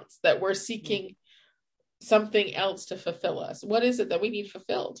somewhere else, that we're seeking something else to fulfill us? What is it that we need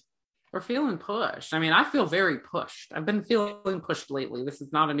fulfilled? We're feeling pushed. I mean, I feel very pushed. I've been feeling pushed lately. This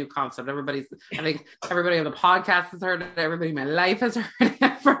is not a new concept. I think everybody on the podcast has heard it. Everybody in my life has heard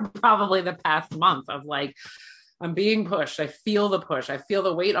it for probably the past month of like, I'm being pushed. I feel the push. I feel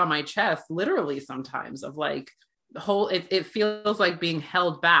the weight on my chest, literally sometimes, of like the whole, it feels like being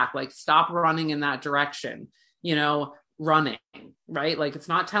held back, like stop running in that direction, running, right? Like, it's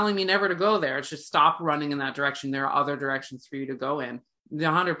not telling me never to go there. It's just stop running in that direction. There are other directions for you to go in.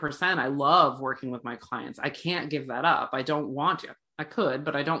 100%. I love working with my clients. I can't give that up. I don't want to. I could,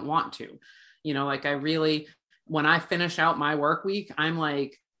 but I don't want to. Like, I really, when I finish out my work week, I'm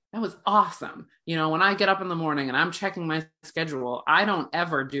like, that was awesome. When I get up in the morning and I'm checking my schedule, I don't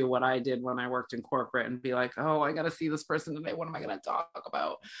ever do what I did when I worked in corporate and be like, oh, I got to see this person today. What am I going to talk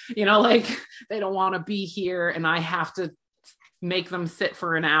about? Like, they don't want to be here and I have to make them sit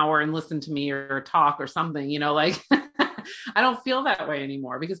for an hour and listen to me or talk or something, like I don't feel that way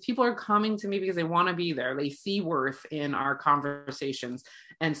anymore, because people are coming to me because they want to be there. They see worth in our conversations,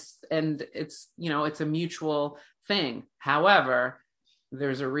 and it's, it's a mutual thing. However,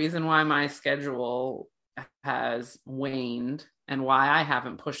 there's a reason why my schedule has waned and why I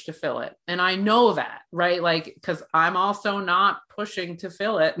haven't pushed to fill it. And I know that, right? Like, because I'm also not pushing to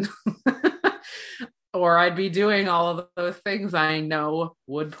fill it. Or I'd be doing all of those things I know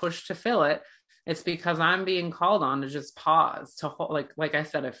would push to fill it. It's because I'm being called on to just pause, to hold, like I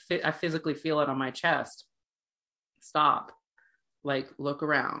said, I physically feel it on my chest. Stop, like, look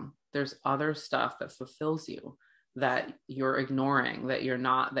around. There's other stuff that fulfills you that you're ignoring, that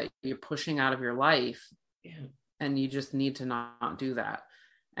you're pushing out of your life. Yeah. And you just need to not do that.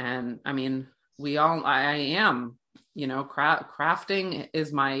 And I mean, I am, crafting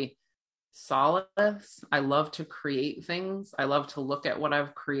is my solace. I love to create things. I love to look at what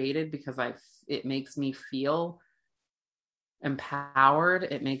I've created because it makes me feel empowered.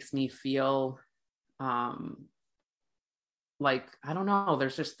 It makes me feel like, I don't know,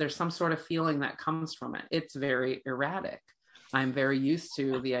 there's some sort of feeling that comes from it. It's very erratic. I'm very used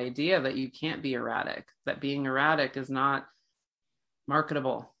to the idea that you can't be erratic, that being erratic is not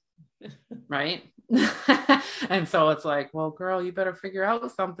marketable, right? And so it's like, well, girl, you better figure out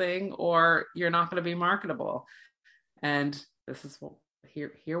something or you're not going to be marketable. And this is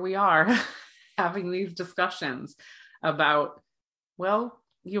here we are having these discussions about, well,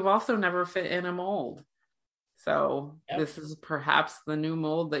 you've also never fit in a mold. So This is perhaps the new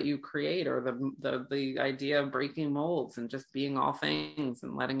mold that you create, or the idea of breaking molds and just being all things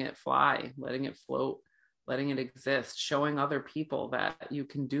and letting it fly, letting it float, letting it exist, showing other people that you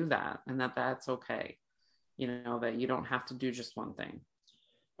can do that and that that's okay. That you don't have to do just one thing.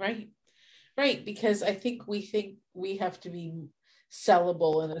 Right. Right. Because I think we have to be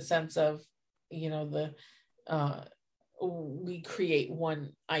sellable in the sense of, we create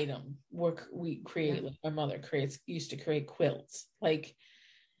one item. We create, like my mother used to create quilts. Like,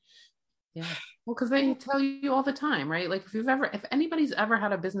 yeah. Well, because they tell you all the time, right? Like if anybody's ever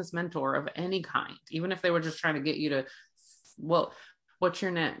had a business mentor of any kind, even if they were just trying to get you to, well, what's your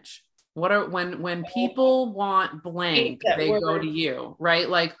niche? When people want blank, they go to you, right?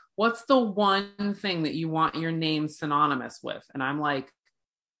 Like, what's the one thing that you want your name synonymous with? And I'm like,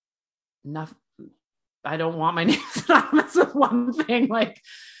 nothing. I don't want my name synonymous with one thing, like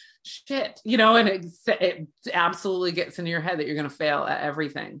shit, and it absolutely gets into your head that you're going to fail at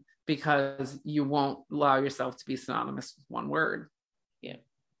everything because you won't allow yourself to be synonymous with one word. Yeah.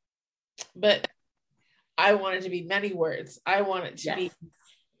 But I want it to be many words. I want it to be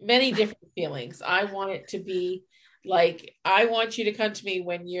many different feelings. I want it to be like, I want you to come to me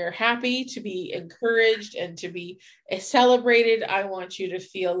when you're happy, to be encouraged and to be celebrated. I want you to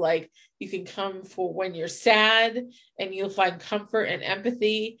feel like you can come for when you're sad and you'll find comfort and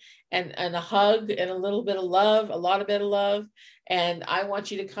empathy and a hug and a little bit of love, a lot of bit of love. And I want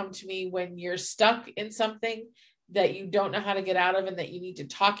you to come to me when you're stuck in something that you don't know how to get out of and that you need to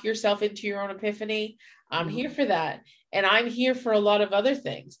talk yourself into your own epiphany. I'm here for that. And I'm here for a lot of other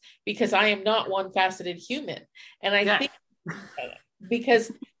things because I am not one faceted human. And I think because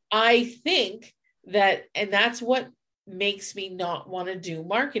I think that, and that's what makes me not want to do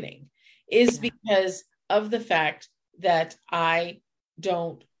marketing is because of the fact that I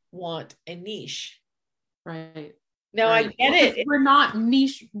don't want a niche. Right. No, right. I get it. We're not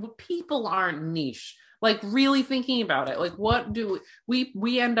niche. People aren't niche. Like really thinking about it. Like what do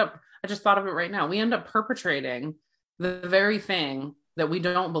we end up, I just thought of it right now. We end up perpetrating the very thing that we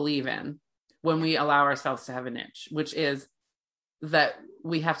don't believe in when we allow ourselves to have a niche, which is that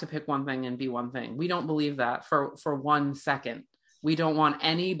we have to pick one thing and be one thing. We don't believe that for 1 second. We don't want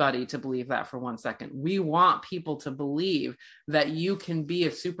anybody to believe that for 1 second. We want people to believe that you can be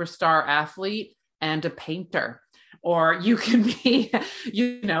a superstar athlete and a painter, or you can be,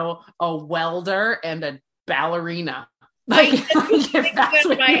 a welder and a ballerina. Like, that's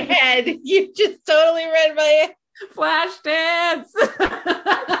in my head. You just totally read my head. Flash dance. It's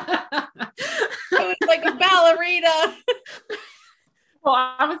like a ballerina. Well,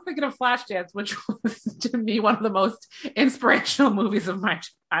 I was thinking of Flashdance, which was to me one of the most inspirational movies of my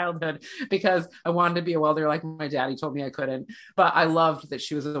childhood because I wanted to be a welder like my daddy told me I couldn't. But I loved that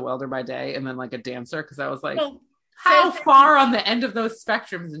she was a welder by day and then like a dancer because I was like, how far on the end of those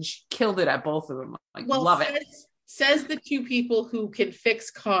spectrums? And she killed it at both of them. Like, love it. Says the two people who can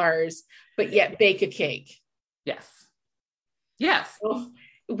fix cars but yet bake a cake. Yes. Yes. So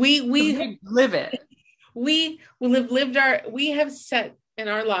we live it. We have set in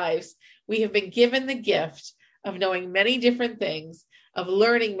our lives, we have been given the gift of knowing many different things, of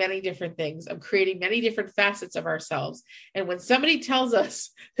learning many different things, of creating many different facets of ourselves. And when somebody tells us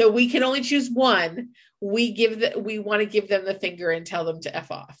that we can only choose one, we want to give them the finger and tell them to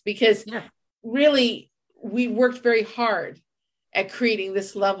F off because really we worked very hard at creating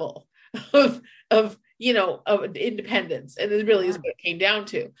this level of independence. And it really is what it came down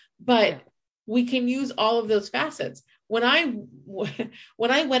to. But we can use all of those facets. When I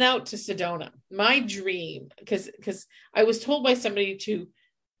went out to Sedona, my dream, because I was told by somebody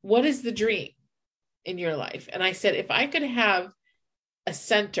what is the dream in your life? And I said, if I could have a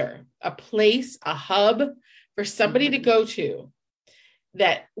center, a place, a hub for somebody to go to,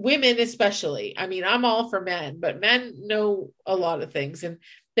 that women especially, I mean, I'm all for men, but men know a lot of things and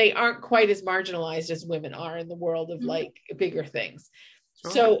they aren't quite as marginalized as women are in the world of like bigger things.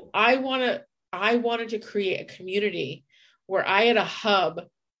 Sure. So I wanted to create a community where I had a hub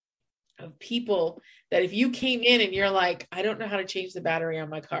of people that if you came in and you're like, I don't know how to change the battery on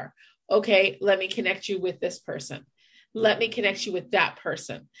my car. Okay, let me connect you with this person. Let me connect you with that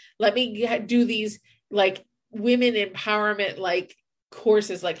person. Let me do these like women empowerment, like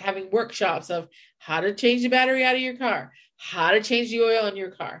courses, like having workshops of how to change the battery out of your car, how to change the oil in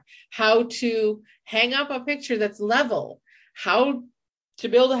your car, how to hang up a picture that's level, how to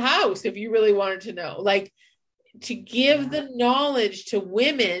build a house if you really wanted to know, like to give the knowledge to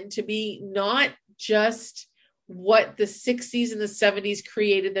women to be not just what the 60s and the 70s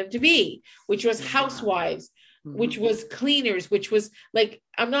created them to be, which was housewives, which was cleaners, which was like,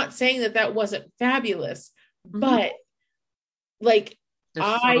 I'm not saying that wasn't fabulous, but like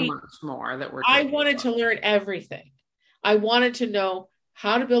there's so much more that I wanted to learn everything. I wanted to know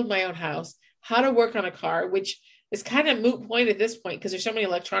how to build my own house, how to work on a car, which is kind of moot point at this point because there's so many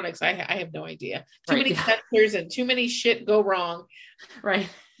electronics. I have no idea. Too many sensors and too many shit go wrong. Right.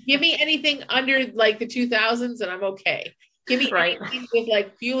 Give me anything under like the 2000s and I'm okay. Give me anything with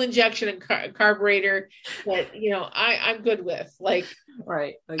like fuel injection and carburetor that, I'm good with. Like,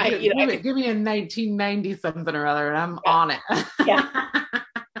 right. Like, give me a 1990 something or other and I'm on it.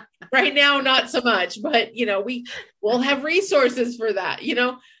 Right now, not so much, but we'll have resources for that,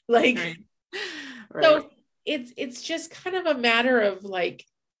 like, so it's just kind of a matter of like,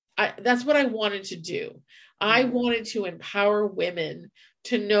 that's what I wanted to do. I wanted to empower women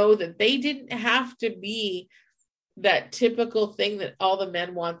to know that they didn't have to be that typical thing that all the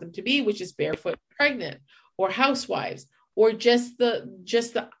men want them to be, which is barefoot pregnant or housewives or just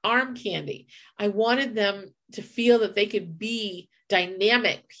the arm candy. I wanted them to feel that they could be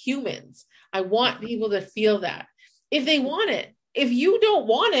dynamic humans. I want people to feel that if they want it. If you don't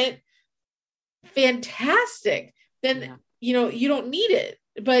want it, fantastic. Then, you don't need it.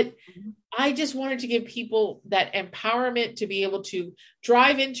 But I just wanted to give people that empowerment to be able to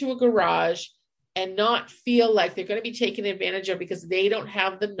drive into a garage and not feel like they're going to be taken advantage of because they don't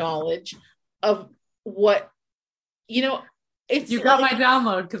have the knowledge of what, you got my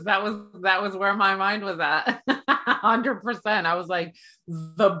download because that was where my mind was at. 100%. I was like,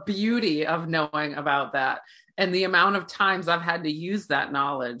 the beauty of knowing about that and the amount of times I've had to use that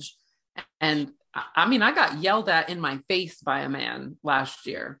knowledge. And I mean, I got yelled at in my face by a man last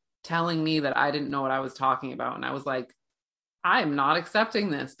year telling me that I didn't know what I was talking about. And I was like, I am not accepting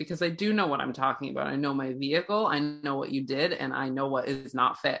this because I do know what I'm talking about. I know my vehicle, I know what you did, and I know what is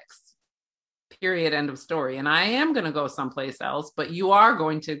not fixed. Period. End of story. And I am going to go someplace else, but you are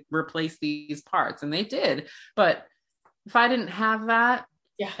going to replace these parts. And they did. But if I didn't have that,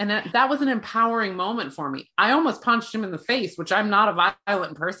 and that was an empowering moment for me. I almost punched him in the face, which I'm not a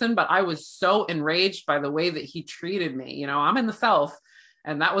violent person, but I was so enraged by the way that he treated me. I'm in the South,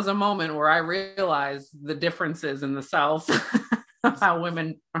 and that was a moment where I realized the differences in the South of how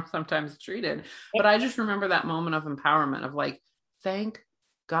women are sometimes treated. But I just remember that moment of empowerment of like, thank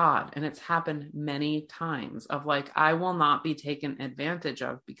God. And it's happened many times of like, I will not be taken advantage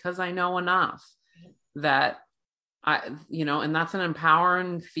of because I know enough that and that's an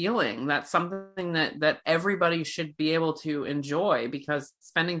empowering feeling. That's something that everybody should be able to enjoy, because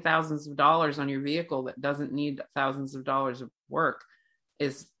spending thousands of dollars on your vehicle that doesn't need thousands of dollars of work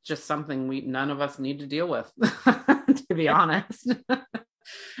is just something none of us need to deal with, to be honest.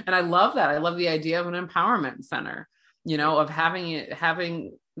 And I love that. I love the idea of an empowerment center, of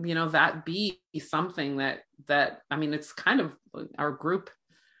having that be something that, I mean, it's kind of our group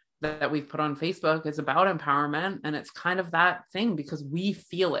that we've put on Facebook is about empowerment. And it's kind of that thing because we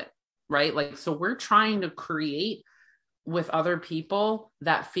feel it, right? Like, so we're trying to create with other people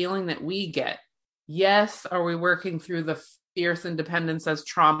that feeling that we get. Yes. Are we working through the fierce independence as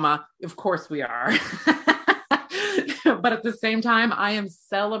trauma? Of course we are. But at the same time, I am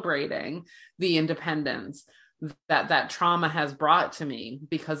celebrating the independence that trauma has brought to me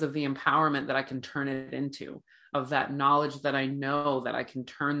because of the empowerment that I can turn it into, of that knowledge that I know that I can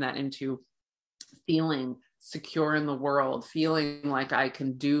turn that into feeling secure in the world, feeling like I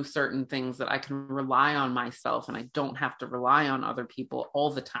can do certain things, that I can rely on myself and I don't have to rely on other people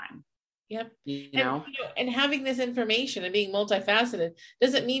all the time. Yep. You know? And having this information and being multifaceted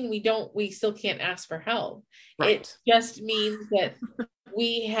doesn't mean we still can't ask for help. Right. It just means that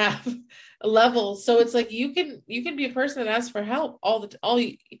we have levels. So it's like you can be a person that asks for help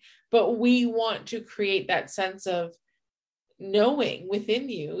but we want to create that sense of knowing within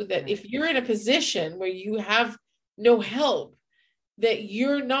you that if you're in a position where you have no help, that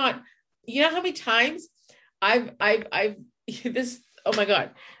you're not, you know how many times I've this, oh my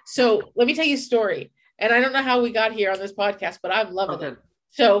God. So let me tell you a story. And I don't know how we got here on this podcast, but I'm loving it.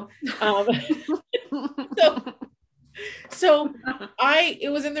 So, so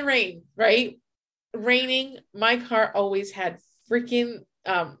it was in the rain, right? Raining. My car always had freaking,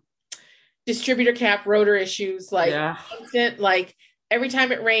 distributor cap rotor issues, constant, like every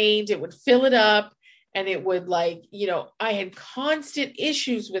time it rained, it would fill it up and it would I had constant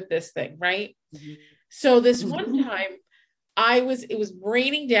issues with this thing. Right. Mm-hmm. So this one time it was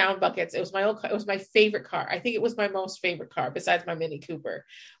raining down buckets. It was my old car. It was my favorite car. I think it was my most favorite car besides my Mini Cooper.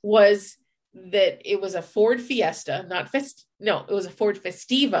 It was a Ford Fiesta, it was a Ford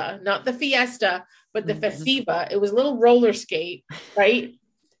Festiva, not the Fiesta, but the Festiva. It was a little roller skate, right?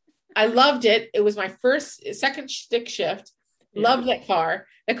 I loved it. It was my second stick shift. Yeah. Loved that car.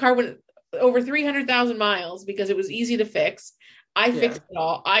 That car went over 300,000 miles because it was easy to fix. I fixed it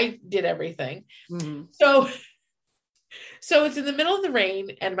all. I did everything. Mm-hmm. So it's in the middle of the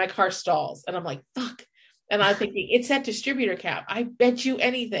rain and my car stalls and I'm like, fuck. And I'm thinking, it's that distributor cap. I bet you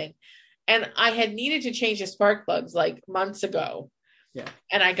anything. And I had needed to change the spark plugs like months ago. Yeah.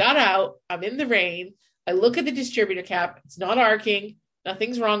 And I got out, I'm in the rain. I look at the distributor cap. It's not arcing.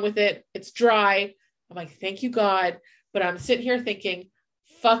 Nothing's wrong with it. It's dry. I'm like, thank you, God. But I'm sitting here thinking,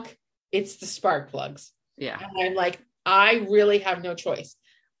 fuck, it's the spark plugs. Yeah. And I'm like, I really have no choice.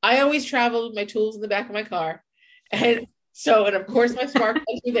 I always travel with my tools in the back of my car. And of course my spark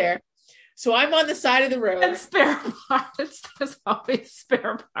plugs were there. So I'm on the side of the road. And spare parts. There's always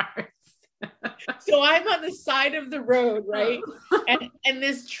spare parts. So I'm on the side of the road, right? And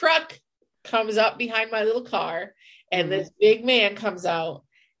this truck comes up behind my little car. And this big man comes out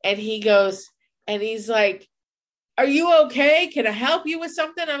and he goes, and he's like, are you okay? Can I help you with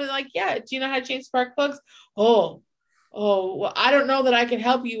something? I was like, yeah. Do you know how to change spark plugs? Oh, well, I don't know that I can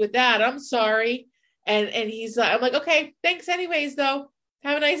help you with that. I'm sorry. And he's like, I'm like, okay, thanks anyways, though.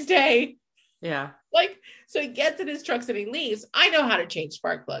 Have a nice day. Yeah. So he gets in his trucks and he leaves. I know how to change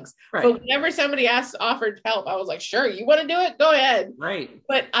spark plugs. Right. But whenever somebody offered help, I was like, sure, you want to do it? Go ahead. Right.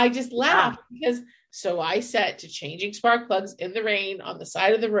 But I just laughed because so I set to changing spark plugs in the rain on the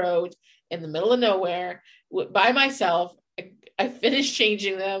side of the road in the middle of nowhere by myself. I finished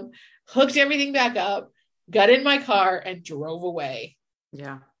changing them, hooked everything back up, got in my car and drove away.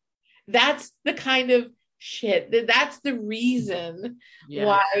 Yeah. That's the kind of shit. That's the reason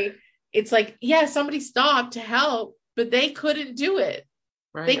why it's like, yeah, somebody stopped to help, but they couldn't do it.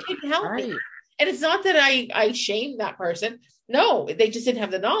 Right. They couldn't help me. And it's not that I shamed that person. No, they just didn't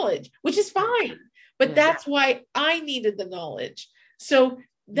have the knowledge, which is fine. But that's why I needed the knowledge. So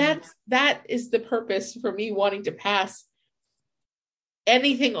that is the purpose for me wanting to pass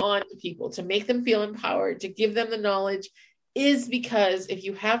anything on to people, to make them feel empowered, to give them the knowledge, is because if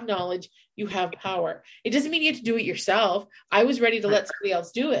you have knowledge, you have power. It doesn't mean you have to do it yourself. I was ready to let somebody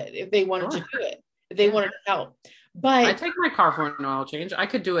else do it if they wanted to do it, if they wanted to help. But I take my car for an oil change. I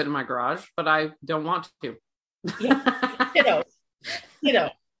could do it in my garage, but I don't want to.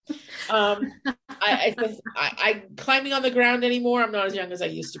 I climbing on the ground anymore. I'm not as young as I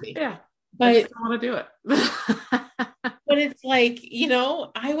used to be. Yeah. But I just don't want to do it. But it's like,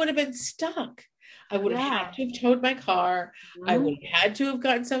 I would have been stuck. I would have had to have towed my car. Mm-hmm. I would have had to have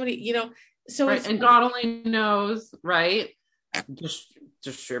gotten somebody, so right. And God only knows, right?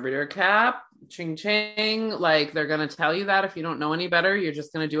 Distributor cap, ching ching. Like, they're going to tell you that if you don't know any better, you're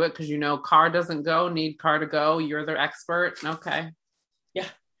just going to do it because car doesn't go, need car to go. You're their expert. Okay. Yeah.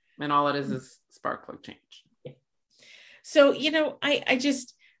 And all it is spark plug change. Yeah. So, I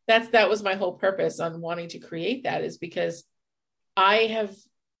just, that was my whole purpose on wanting to create that, is because I have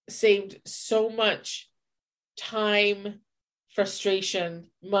saved so much time, frustration,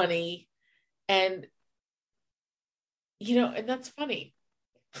 money, and and that's funny.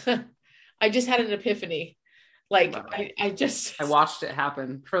 I just had an epiphany. Like, I watched it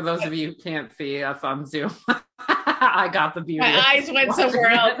happen. For those of you who can't see us on Zoom, I got the beauty. My eyes went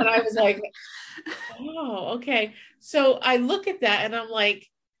somewhere else and I was like, oh, okay. So I look at that and I'm like,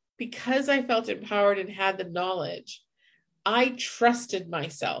 because I felt empowered and had the knowledge, I trusted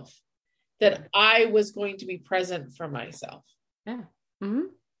myself that I was going to be present for myself. Yeah. Mm-hmm.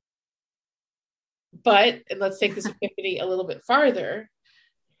 But, and let's take this epiphany a little bit farther,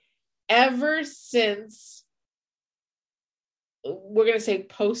 ever since, we're going to say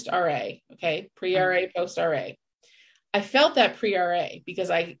post RA, okay? Pre-RA, post RA. I felt that pre-RA because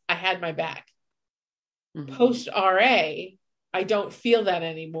I had my back. Mm-hmm. Post RA, I don't feel that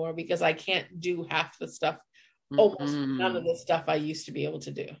anymore because I can't do half the stuff, almost none of the stuff I used to be able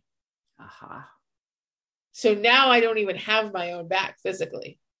to do. Uh-huh. So now I don't even have my own back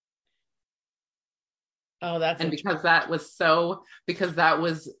physically. Oh, that's and because that was so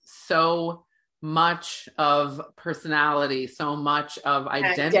much of personality, so much of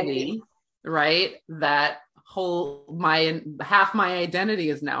identity, right? That half my identity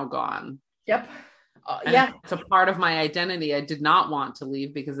is now gone. Yep. Yeah. It's a part of my identity I did not want to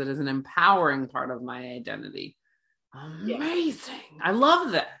leave because it is an empowering part of my identity. Amazing. Yeah. I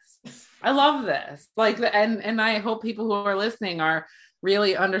love this. Like, and I hope people who are listening are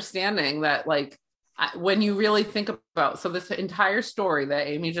really understanding that, like, when you really think about, so this entire story that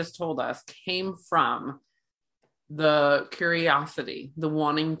Amy just told us came from the curiosity, the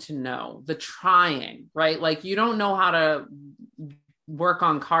wanting to know, the trying, right? Like, you don't know how to work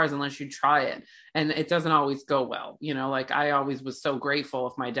on cars unless you try it, and it doesn't always go well, you know. Like, I always was so grateful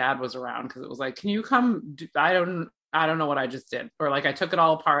if my dad was around, because it was like, can you come? I don't know what I just did, or like, I took it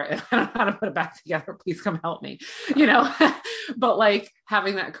all apart and I don't know how to put it back together, please come help me, you know. But like,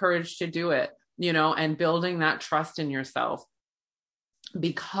 having that courage to do it, you know, and building that trust in yourself,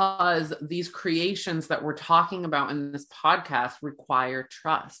 because these creations that we're talking about in this podcast require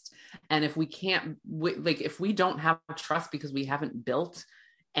trust. And if we can't, if we don't have trust because we haven't built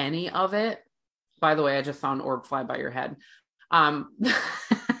any of it, by the way, I just saw an orb fly by your head.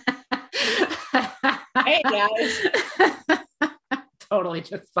 Hey guys. Totally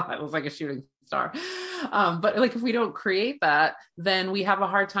just saw it. It was like a shooting star. But like, if we don't create that, then we have a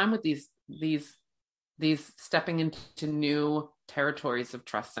hard time with these stepping into new territories of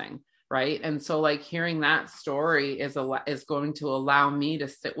trusting, right? And so, like, hearing that story is going to allow me to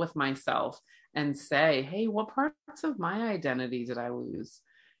sit with myself and say, hey, what parts of my identity did I lose?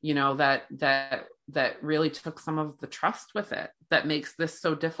 You know, that really took some of the trust with it, that makes this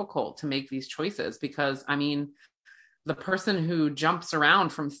so difficult to make these choices. Because, I mean, the person who jumps around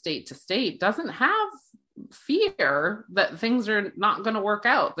from state to state doesn't have fear that things are not going to work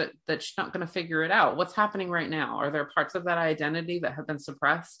out, that she's not going to figure it out. What's happening right now? Are there parts of that identity that have been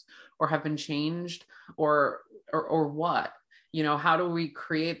suppressed or have been changed, or what? You know, how do we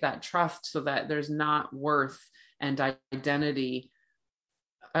create that trust so that there's not worth and identity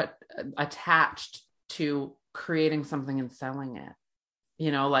attached to creating something and selling it?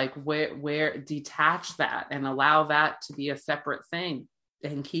 You know, like, where detach that and allow that to be a separate thing,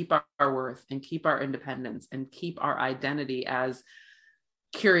 and keep our worth and keep our independence and keep our identity as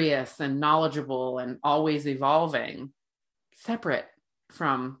curious and knowledgeable and always evolving, separate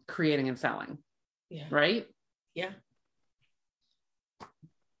from creating and selling. Yeah. Right? Yeah.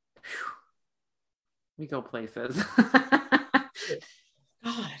 Whew. We go places.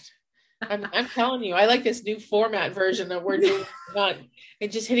 God. I'm telling you, I like this new format version that we're doing, not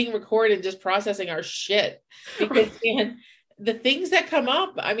and just hitting record and just processing our shit. Because man, the things that come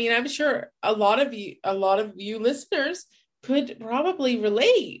up, I mean, I'm sure a lot of you listeners could probably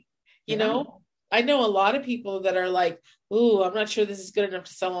relate. You know, I know a lot of people that are like, ooh, I'm not sure this is good enough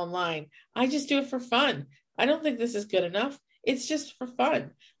to sell online. I just do it for fun. I don't think this is good enough. It's just for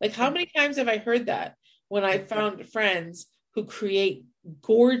fun. Like, how many times have I heard that when I found friends who create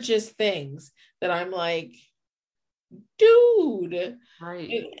gorgeous things that I'm like, dude, right?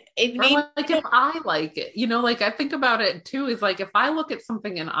 It or like, if I like it, you know, like, I think about it too, is like, if I look at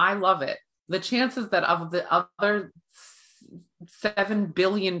something and I love it, the chances that of the other 7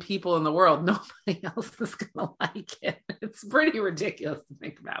 billion people in the world, nobody else is gonna like it. It's pretty ridiculous to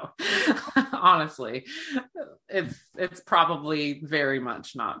think about. Honestly, it's probably very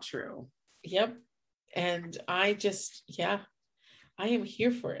much not true. Yep. And I just, I am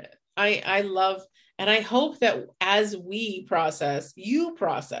here for it. I love, and I hope that as we process, you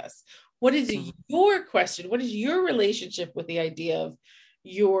process, what is your question? What is your relationship with the idea of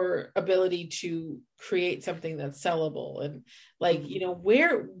your ability to create something that's sellable? And like, you know,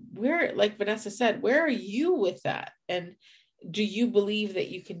 where, like Vanessa said, where are you with that? And do you believe that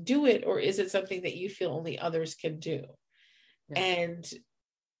you can do it? Or is it something that you feel only others can do? Yeah. And,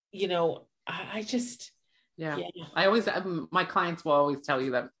 you know, I just, I always, my clients will always tell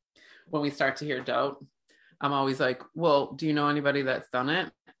you that when we start to hear doubt, I'm always like, well, do you know anybody that's done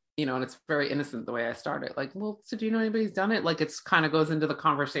it? and it's very innocent the way I start it. Like, well, so do you know anybody's done it? Like, it's kind of goes into the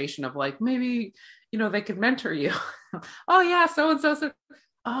conversation of like, maybe, they could mentor you. Oh yeah, so and so. So,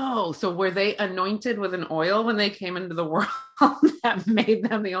 oh, so were they anointed with an oil when they came into the world that made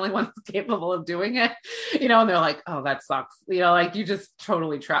them the only ones capable of doing it? And they're like, oh, that sucks. Like you just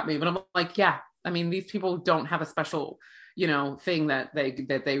totally trapped me. But I'm like, yeah, I mean, these people don't have a special thing that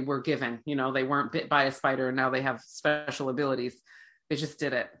they were given. They weren't bit by a spider and now they have special abilities. They just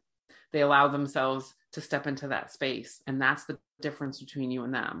did it. They allow themselves to step into that space. And that's the difference between you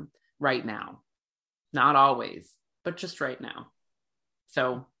and them right now. Not always, but just right now.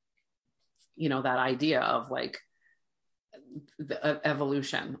 So, that idea of like the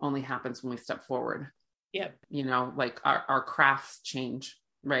evolution only happens when we step forward. Yep. Like our crafts change,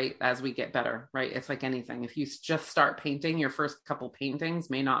 right? As we get better, right? It's like anything. If you just start painting, your first couple paintings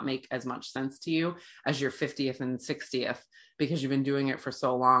may not make as much sense to you as your 50th and 60th, because you've been doing it for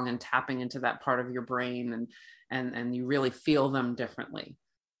so long and tapping into that part of your brain and you really feel them differently.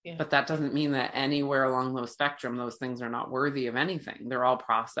 Yeah. But that doesn't mean that anywhere along those spectrum, those things are not worthy of anything. They're all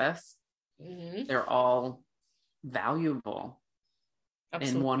process. Mm-hmm. They're all valuable.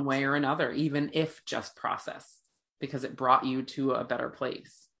 Absolutely. In one way or another, even if just process, because it brought you to a better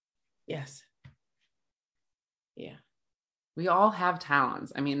place. Yes. Yeah. We all have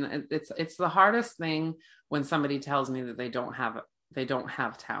talents. I mean, it's the hardest thing when somebody tells me that they don't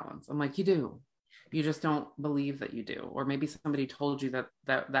have talents. I'm like, you do. You just don't believe that you do. Or maybe somebody told you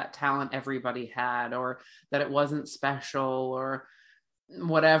that talent everybody had, or that it wasn't special, or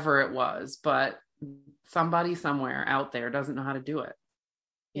whatever it was. But somebody somewhere out there doesn't know how to do it,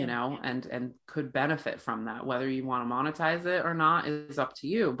 and could benefit from that. Whether you want to monetize it or not is up to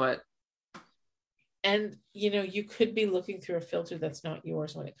you. And, you could be looking through a filter that's not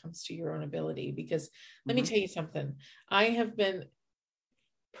yours when it comes to your own ability, because let me tell you something. I have been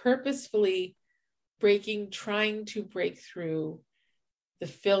purposefully trying to break through the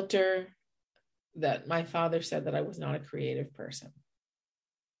filter that my father said that I was not a creative person.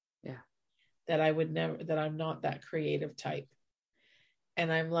 Yeah. That I'm not that creative type.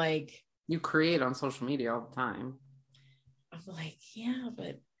 And I'm like, you create on social media all the time. I'm like, yeah,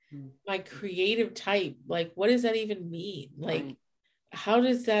 but my creative type, like, what does that even mean? Like, right. How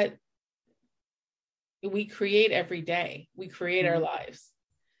does that, we create every day. We create our lives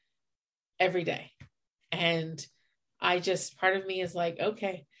every day. And part of me is like,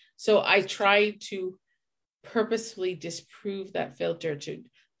 okay. So I try to purposefully disprove that filter to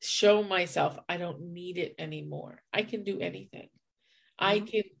show myself I don't need it anymore. I can do anything.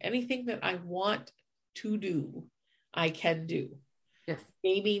 Anything that I want to do, I can do. Yes.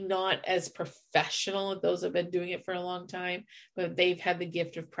 Maybe not as professional as those have been doing it for a long time, but they've had the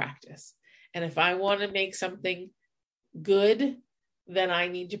gift of practice. And if I want to make something good, then I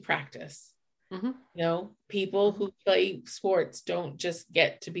need to practice. Mm-hmm. People who play sports don't just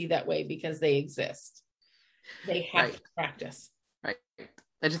get to be that way because they exist. They have to practice. Right.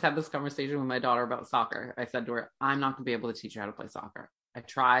 I just had this conversation with my daughter about soccer. I said to her, I'm not going to be able to teach you how to play soccer. I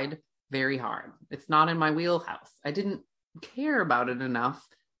tried very hard. It's not in my wheelhouse. I didn't care about it enough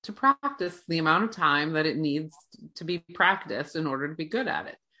to practice the amount of time that it needs to be practiced in order to be good at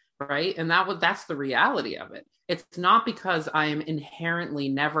it. Right. And that's the reality of it. It's not because I am inherently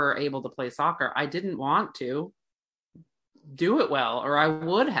never able to play soccer. I didn't want to do it well, or I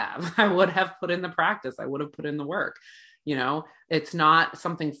would have put in the practice. I would have put in the work. It's not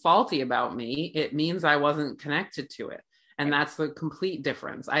something faulty about me. It means I wasn't connected to it. And that's the complete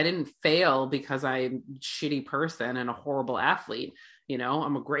difference. I didn't fail because I'm a shitty person and a horrible athlete.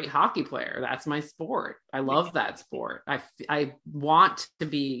 I'm a great hockey player. That's my sport. I love that sport. I want to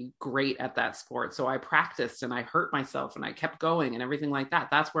be great at that sport. So I practiced and I hurt myself and I kept going and everything like that.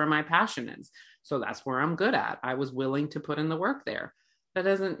 That's where my passion is. So that's where I'm good at. I was willing to put in the work there. That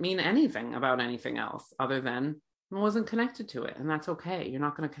doesn't mean anything about anything else other than I wasn't connected to it. And that's okay. You're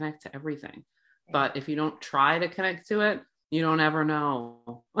not going to connect to everything. But if you don't try to connect to it, you don't ever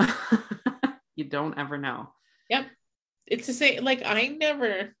know. You don't ever know. Yep. It's the same. Like I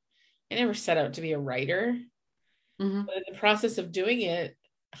never set out to be a writer. Mm-hmm. But in the process of doing it,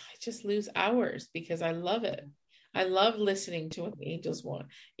 I just lose hours because I love it. I love listening to what the angels want.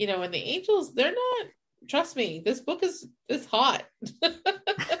 And the angels, they're not, trust me, this book is hot.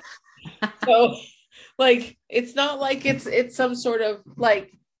 So like, it's not like it's some sort of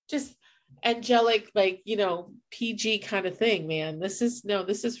like just angelic, like, PG kind of thing, man. This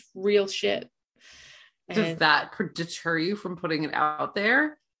is real shit. Does that deter you from putting it out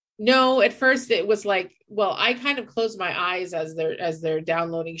there? No, at first it was like, well, I kind of closed my eyes as they're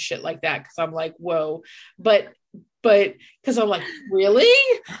downloading shit like that because I'm like, whoa. But but because I'm like, really?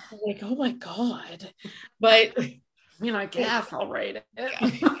 I'm like, oh my God. But I guess I'll write it.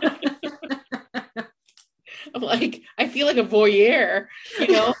 I'm like, I feel like a voyeur,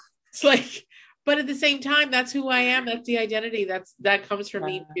 it's like, but at the same time, that's who I am. That's the identity. That comes from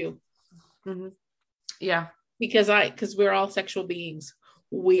me too. Mm-hmm. Yeah. Because we're all sexual beings.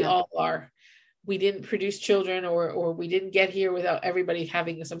 We all are. We didn't produce children or we didn't get here without everybody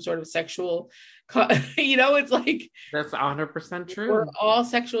having some sort of sexual, it's like, that's 100% true. We're all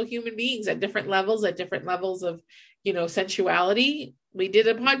sexual human beings at different levels of, sensuality. We did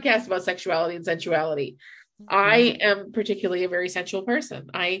a podcast about sexuality and sensuality. I am particularly a very sensual person.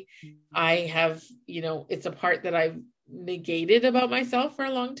 I have, it's a part that I've negated about myself for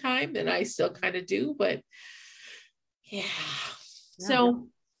a long time, and I still kind of do, but yeah. So,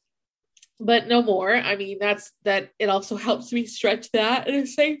 but no more. I mean, that it also helps me stretch that in a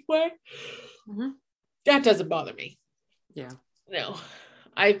safe way. Mm-hmm. That doesn't bother me. Yeah. No.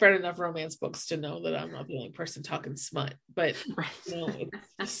 I've read enough romance books to know that I'm not the only person talking smut, but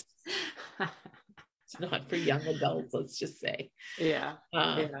it's not for young adults, let's just say. Yeah.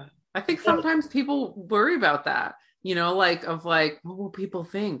 I think sometimes people worry about that, what will people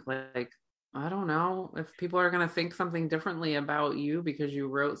think? Like, I don't know if people are going to think something differently about you because you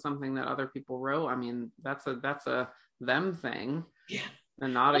wrote something that other people wrote. I mean, that's a them thing. Yeah.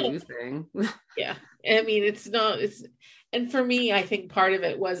 And not a you thing. Yeah. I mean, and for me, I think part of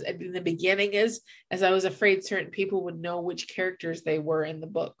it was in the beginning as I was afraid certain people would know which characters they were in the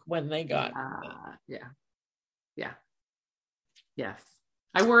book when they got. Yeah. Yes.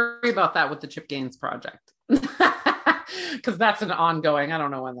 I worry about that with the Chip Gaines project. Because that's an ongoing, I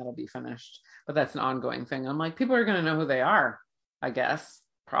don't know when that'll be finished, but that's an ongoing thing. I'm like, people are going to know who they are, I guess.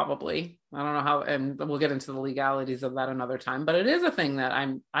 Probably. I don't know how, and we'll get into the legalities of that another time, but it is a thing that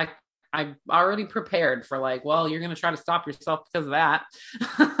I'm already prepared for, like, well, you're going to try to stop yourself because of that,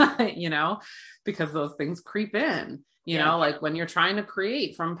 because those things creep in, like when you're trying to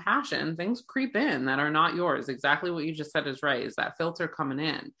create from passion, things creep in that are not yours. Exactly what you just said is right, is that filter coming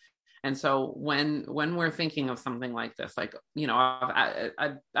in. And so when we're thinking of something like this, like,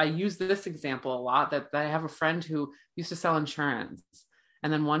 I use this example a lot, that I have a friend who used to sell insurance.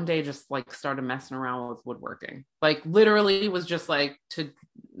 And then one day just like started messing around with woodworking, like literally was just like to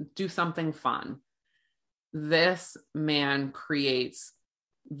do something fun. This man creates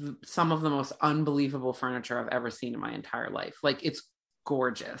some of the most unbelievable furniture I've ever seen in my entire life. Like, it's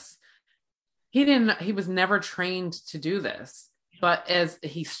gorgeous. He was never trained to do this, but as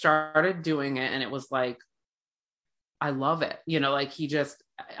he started doing it, and it was like, I love it.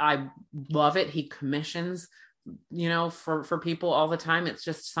 I love it. He commissions for people all the time. It's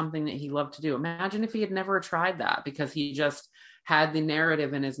just something that he loved to do. Imagine if he had never tried that because he just had the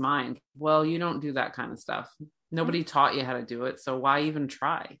narrative in his mind. Well, you don't do that kind of stuff. Nobody taught you how to do it. So why even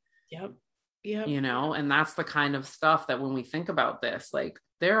try? Yep. And that's the kind of stuff that when we think about this, like,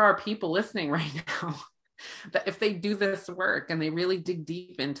 there are people listening right now that if they do this work and they really dig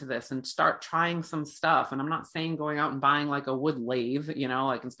deep into this and start trying some stuff, and I'm not saying going out and buying like a wood lathe,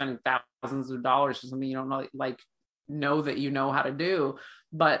 and spending thousands of dollars for something you don't know that you know how to do,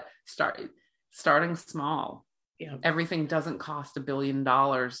 but starting small. Yeah. Everything doesn't cost $1 billion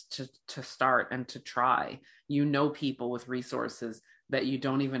to start and to try. People with resources that you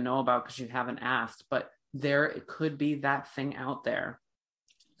don't even know about because you haven't asked, but it could be that thing out there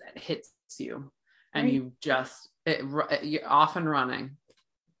that hits you. And right. You're off and running.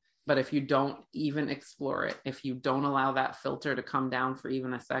 But if you don't even explore it, if you don't allow that filter to come down for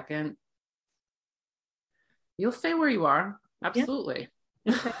even a second, you'll stay where you are. Absolutely.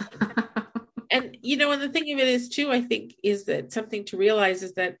 Yeah. And, and the thing of it is too, I think, is that something to realize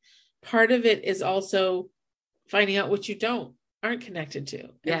is that part of it is also finding out what you aren't connected to.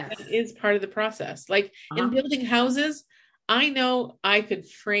 Yes. That is part of the process. Like in building houses, I know I could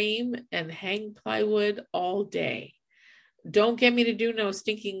frame and hang plywood all day. Don't get me to do no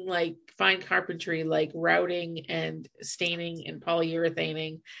stinking like fine carpentry, like routing and staining and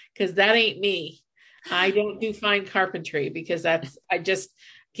polyurethaning, because that ain't me. I don't do fine carpentry because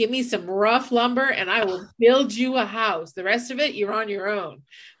give me some rough lumber and I will build you a house. The rest of it, you're on your own.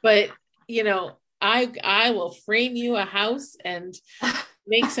 But, I will frame you a house and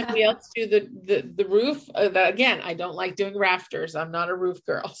make somebody else do the roof. Again, I don't like doing rafters. I'm not a roof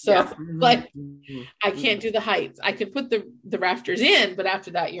girl. So, but I can't do the heights. I can put the rafters in, but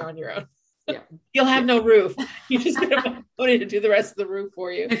after that, you're on your own. Yeah. You'll have no roof. You're just going to put it to do the rest of the roof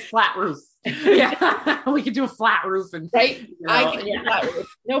for you. It's flat roof. Yeah. We could do a flat roof. Right? I can do a flat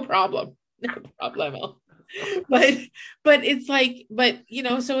roof. No problem. No problemo. But it's like,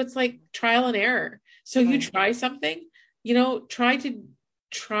 so it's like trial and error. So you Right. try something,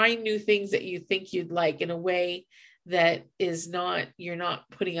 try new things that you think you'd like in a way that is not, you're not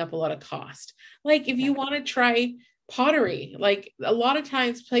putting up a lot of cost. Like if Yeah. you want to try pottery, like a lot of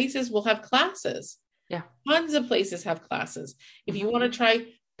times places will have classes. Yeah. Tons of places have classes. If you Mhm. want to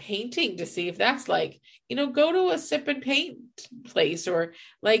try painting to see if that's like, go to a sip and paint place, or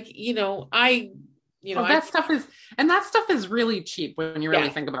like, Oh, I, that stuff is really cheap when you really yeah,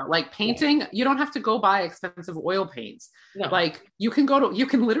 think about it. Like yeah, painting, you don't have to go buy expensive oil paints. no, Like you can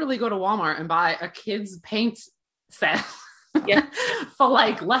literally go to Walmart and buy a kid's paint set yeah, for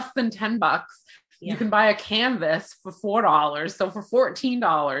like less than $10. You yeah, can buy a canvas for $4. So for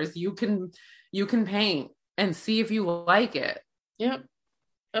 $14, you can paint and see if you like it. yeah,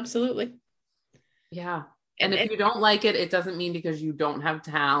 absolutely. Yeah. And if And you don't like it, it doesn't mean because you don't have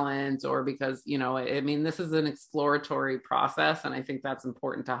talent or because, I mean, this is an exploratory process. And I think that's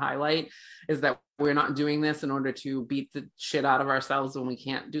important to highlight is that we're not doing this in order to beat the shit out of ourselves when we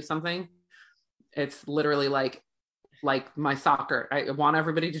can't do something. It's literally like my soccer. I want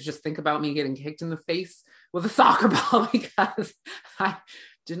everybody to just think about me getting kicked in the face with a soccer ball because I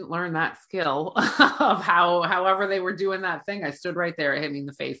didn't learn that skill of however they were doing that thing. I stood right there, it hit me in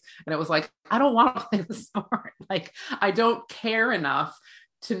the face. And it was like, I don't want to play the sport. Like, I don't care enough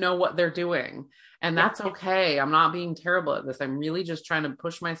to know what they're doing. And yeah, that's okay. I'm not being terrible at this. I'm really just trying to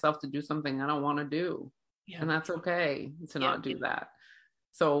push myself to do something I don't want to do. yeah, And that's okay to yeah, not do that.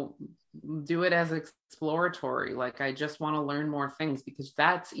 So do it as exploratory. Like, I just want to learn more things because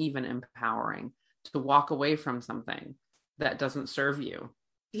that's even empowering to walk away from something that doesn't serve you.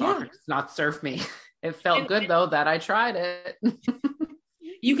 yeah. Soccer does not serve me. It felt And good though that I tried it.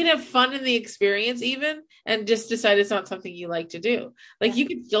 you can have fun in the experience even and just decide it's not something you like to do. Like Yeah. you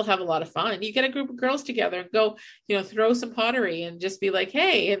can still have a lot of fun. You get a group of girls together and go, throw some pottery and just be like,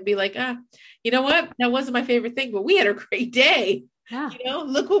 hey, and be like, you know what? That wasn't my favorite thing, but we had a great day. Yeah.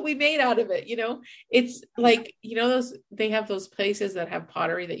 Look what we made out of it. It's like, those, they have those places that have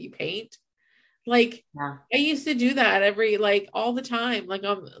pottery that you paint. Like Yeah. I used to do that like all the time.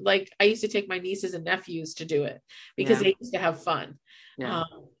 Like I used to take my nieces and nephews to do it because Yeah. they used to have fun. Yeah.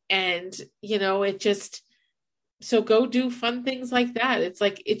 And it just, so go do fun things like that. It's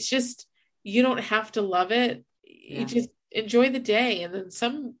like, it's just, you don't have to love it. You Yeah. just enjoy the day. And then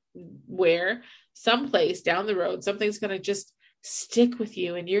somewhere, someplace down the road, something's going to just stick with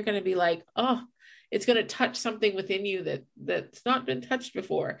you. And you're going to be like, oh, it's going to touch something within you that's not been touched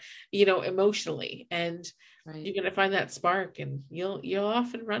before, emotionally. And Right. you're going to find that spark and you're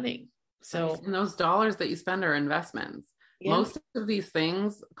off and running. Right. So And those dollars that you spend are investments. yeah, Most of these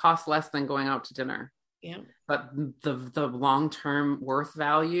things cost less than going out to dinner. yeah, But the long-term worth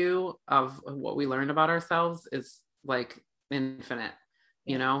value of what we learn about ourselves is like infinite.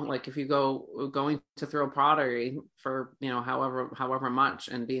 yeah, Like if you going to throw pottery for however much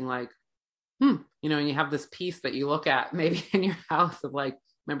and being like, and you have this piece that you look at maybe in your house of like,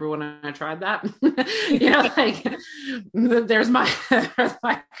 remember when I tried that? Like there's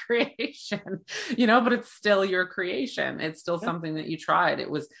my creation, but it's still your creation. It's still yeah, something that you tried. It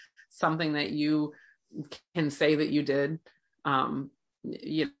was something that you can say that you did, um,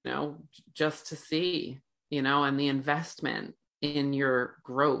 just to see, and the investment in your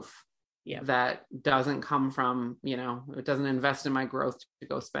growth yeah, that doesn't come from, it doesn't invest in my growth to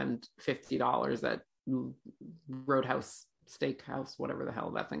go spend $50 at Roadhouse Steakhouse, whatever the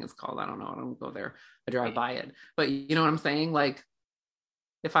hell that thing is called. I don't know. I don't go there. I drive by it. But you know what I'm saying? Like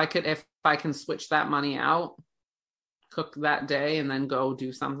if I can switch that money out, cook that day and then go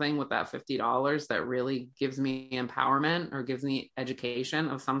do something with that $50 that really gives me empowerment or gives me education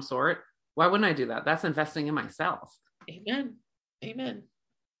of some sort, why wouldn't I do that? That's investing in myself. amen, amen.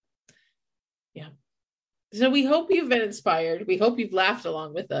 Yeah. So we hope you've been inspired. We hope you've laughed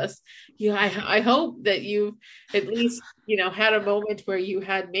along with us. I hope that you've at least, had a moment where you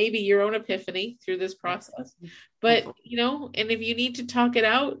had maybe your own epiphany through this process. But, and if you need to talk it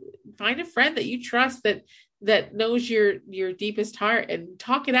out, find a friend that you trust that knows your deepest heart and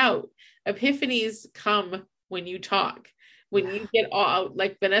talk it out. Epiphanies come when you talk. When you get all,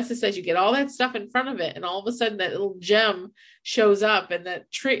 like Vanessa says, you get all that stuff in front of it, and all of a sudden that little gem shows up, and that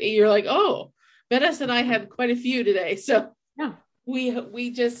trick, you're like, oh, Vanessa and I had quite a few today. So Yeah.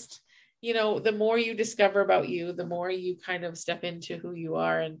 we just, the more you discover about you, the more you kind of step into who you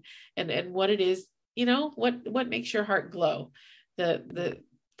are and what it is, what makes your heart glow. The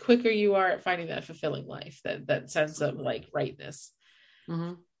quicker you are at finding that fulfilling life, that sense of like rightness.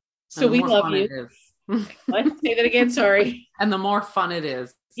 Mm-hmm. So we love you. Let's say that again. Sorry. And the more fun it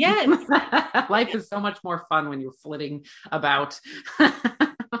is. Yes. Life is so much more fun when you're flitting about.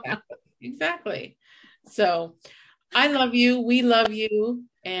 Yeah. Exactly. So I love you. We love you.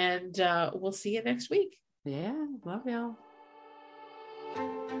 And we'll see you next week. Yeah. Love y'all.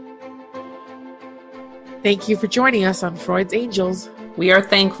 Thank you for joining us on Freud's Angels. We are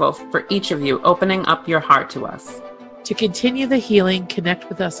thankful for each of you opening up your heart to us. To continue the healing, connect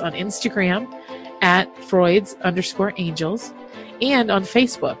with us on Instagram at Freud's_angels and on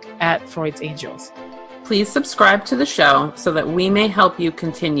Facebook at Freud's Angels. Please subscribe to the show so that we may help you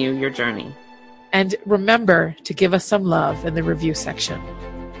continue your journey. And remember to give us some love in the review section.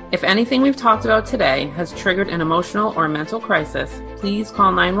 If anything we've talked about today has triggered an emotional or mental crisis, please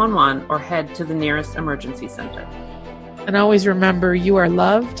call 911 or head to the nearest emergency center. And always remember, you are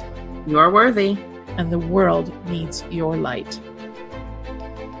loved. You are worthy. And the world needs your light.